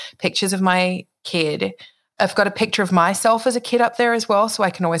beliefs, pictures of my kid. I've got a picture of myself as a kid up there as well, so I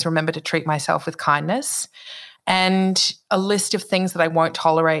can always remember to treat myself with kindness, and a list of things that I won't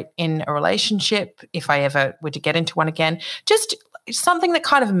tolerate in a relationship if I ever were to get into one again. Just something that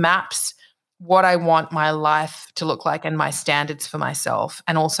kind of maps what I want my life to look like and my standards for myself,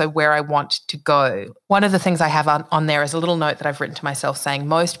 and also where I want to go. One of the things I have on there is a little note that I've written to myself saying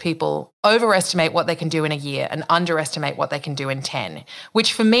most people overestimate what they can do in a year and underestimate what they can do in 10,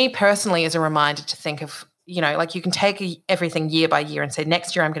 which for me personally is a reminder to think of, you know, like you can take everything year by year and say,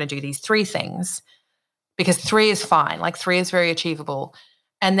 next year I'm going to do these 3 things, because 3 is fine. Like 3 is very achievable.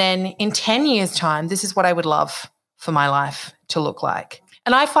 And then in 10 years' time, this is what I would love for my life to look like.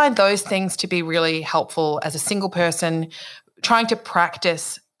 And I find those things to be really helpful as a single person trying to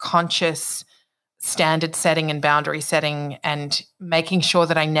practice conscious standard setting and boundary setting, and making sure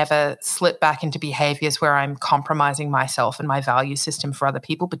that I never slip back into behaviors where I'm compromising myself and my value system for other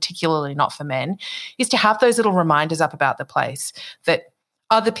people, particularly not for men, is to have those little reminders up about the place that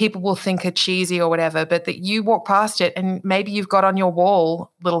other people will think are cheesy or whatever, but that you walk past it and maybe you've got on your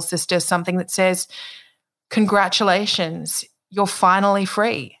wall, little sister, something that says, congratulations, you're finally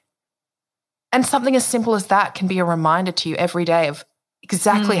free. And something as simple as that can be a reminder to you every day of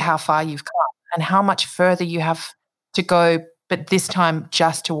exactly how far you've come and how much further you have to go, but this time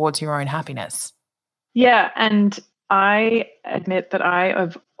just towards your own happiness. Yeah, and I admit that I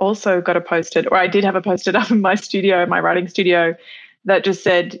have also got a post-it, or I did have a post-it up in my studio, my writing studio, that just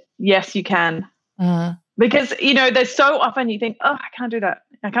said, yes, you can. Because, you know, there's so often you think, oh, I can't do that.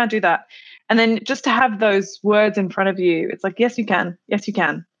 I can't do that. And then just to have those words in front of you, it's like, yes, you can. Yes, you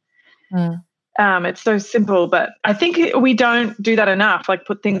can. It's so simple, but I think we don't do that enough, like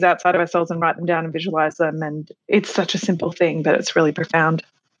put things outside of ourselves and write them down and visualize them. And it's such a simple thing, but it's really profound.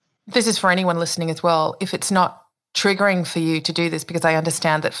 This is for anyone listening as well. If it's not triggering for you to do this, because I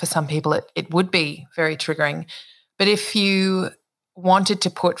understand that for some people it would be very triggering, but if you wanted to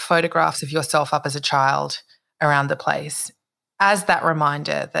put photographs of yourself up as a child around the place as that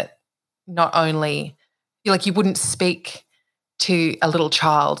reminder that not only, like, you wouldn't speak to a little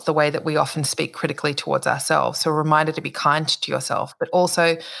child the way that we often speak critically towards ourselves. So a reminder to be kind to yourself, but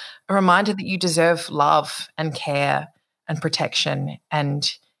also a reminder that you deserve love and care and protection,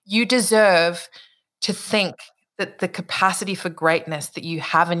 and you deserve to think that the capacity for greatness that you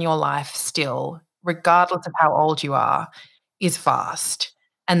have in your life still, regardless of how old you are, is vast,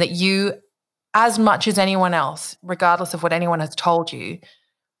 and that you, as much as anyone else, regardless of what anyone has told you,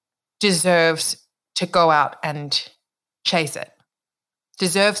 deserves to go out and chase it,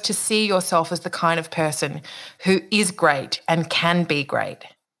 deserves to see yourself as the kind of person who is great and can be great.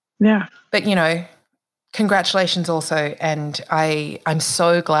 Yeah. But, you know, congratulations also. And I'm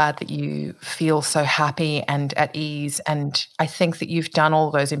so glad that you feel so happy and at ease. And I think that you've done all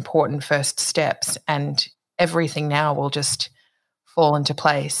those important first steps, and everything now will just fall into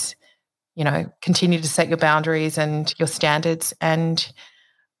place. You know, continue to set your boundaries and your standards, and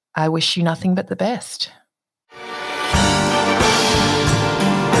I wish you nothing but the best.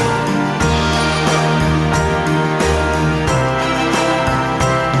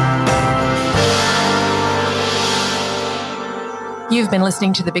 You've been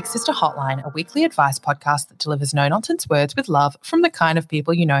listening to the Big Sister Hotline, a weekly advice podcast that delivers no-nonsense words with love from the kind of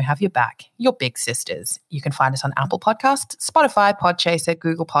people you know have your back, your big sisters. You can find us on Apple Podcasts, Spotify, Podchaser,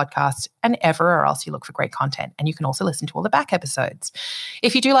 Google Podcasts, and everywhere else you look for great content. And you can also listen to all the back episodes.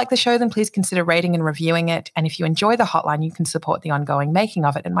 If you do like the show, then please consider rating and reviewing it. And if you enjoy the hotline, you can support the ongoing making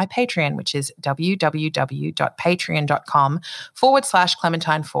of it at my Patreon, which is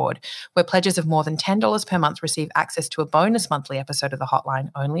www.patreon.com/Clementine Ford, where pledges of more than $10 per month receive access to a bonus monthly episode of the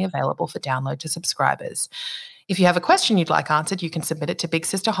hotline, only available for download to subscribers. If you have a question you'd like answered, you can submit it to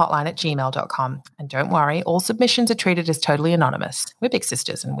bigsisterhotline@gmail.com. And don't worry, all submissions are treated as totally anonymous. We're big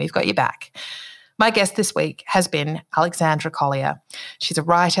sisters and we've got your back. My guest this week has been Alexandra Collier. She's a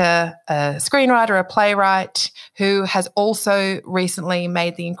writer, a screenwriter, a playwright who has also recently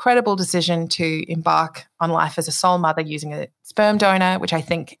made the incredible decision to embark on life as a sole mother using a sperm donor, which I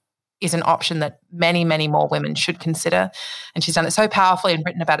think is an option that many, many more women should consider. And she's done it so powerfully and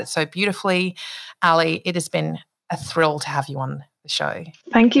written about it so beautifully. Ali, it has been a thrill to have you on the show.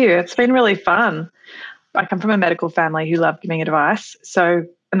 Thank you. It's been really fun. I come from a medical family who love giving advice.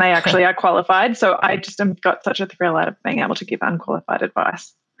 And they actually are qualified. So I just got such a thrill out of being able to give unqualified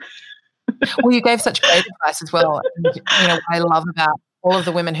advice. Well, you gave such great advice as well. And, what I love about all of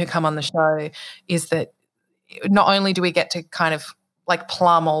the women who come on the show is that not only do we get to kind of like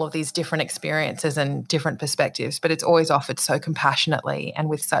plumb all of these different experiences and different perspectives, but it's always offered so compassionately and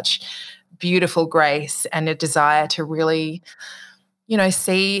with such beautiful grace and a desire to really,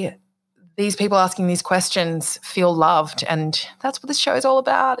 see these people asking these questions feel loved. And that's what this show is all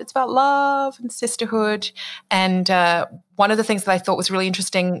about. It's about love and sisterhood. And one of the things that I thought was really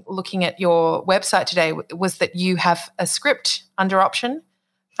interesting looking at your website today was that you have a script under option.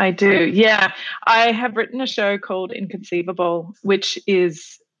 I do, yeah. I have written a show called Inconceivable, which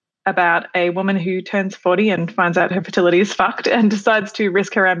is about a woman who turns 40 and finds out her fertility is fucked and decides to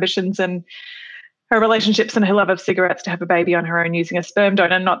risk her ambitions and her relationships and her love of cigarettes to have a baby on her own using a sperm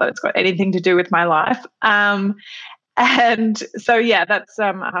donor. Not that it's got anything to do with my life. And so, yeah, that's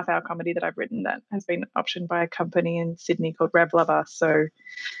a half-hour comedy that I've written that has been optioned by a company in Sydney called Rev Lover. So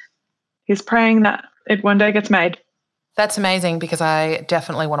he's praying that it one day gets made. That's amazing because I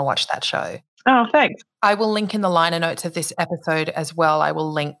definitely want to watch that show. Oh, thanks. I will link in the liner notes of this episode as well. I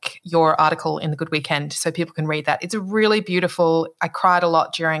will link your article in The Good Weekend so people can read that. It's really beautiful. I cried a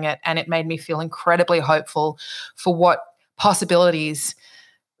lot during it and it made me feel incredibly hopeful for what possibilities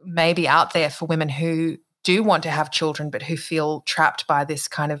may be out there for women who do want to have children but who feel trapped by this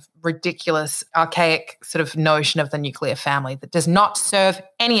kind of ridiculous, archaic sort of notion of the nuclear family that does not serve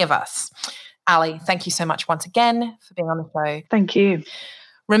any of us. Ali, thank you so much once again for being on the show. Thank you.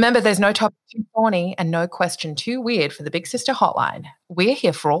 Remember, there's no topic too thorny and no question too weird for the Big Sister Hotline. We're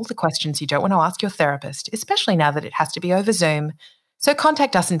here for all the questions you don't want to ask your therapist, especially now that it has to be over Zoom. So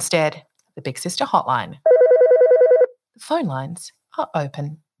contact us instead, the Big Sister Hotline. The phone lines are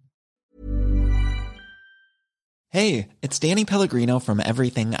open. Hey, it's Danny Pellegrino from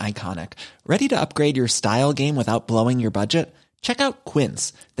Everything Iconic. Ready to upgrade your style game without blowing your budget? Check out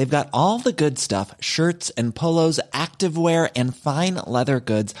Quince. They've got all the good stuff, shirts and polos, activewear, and fine leather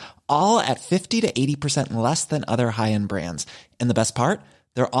goods, all at 50 to 80% less than other high-end brands. And the best part?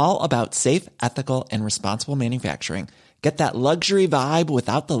 They're all about safe, ethical, and responsible manufacturing. Get that luxury vibe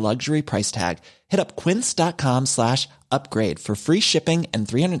without the luxury price tag. Hit up quince.com/upgrade for free shipping and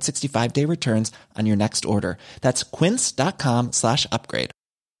 365-day returns on your next order. That's quince.com/upgrade.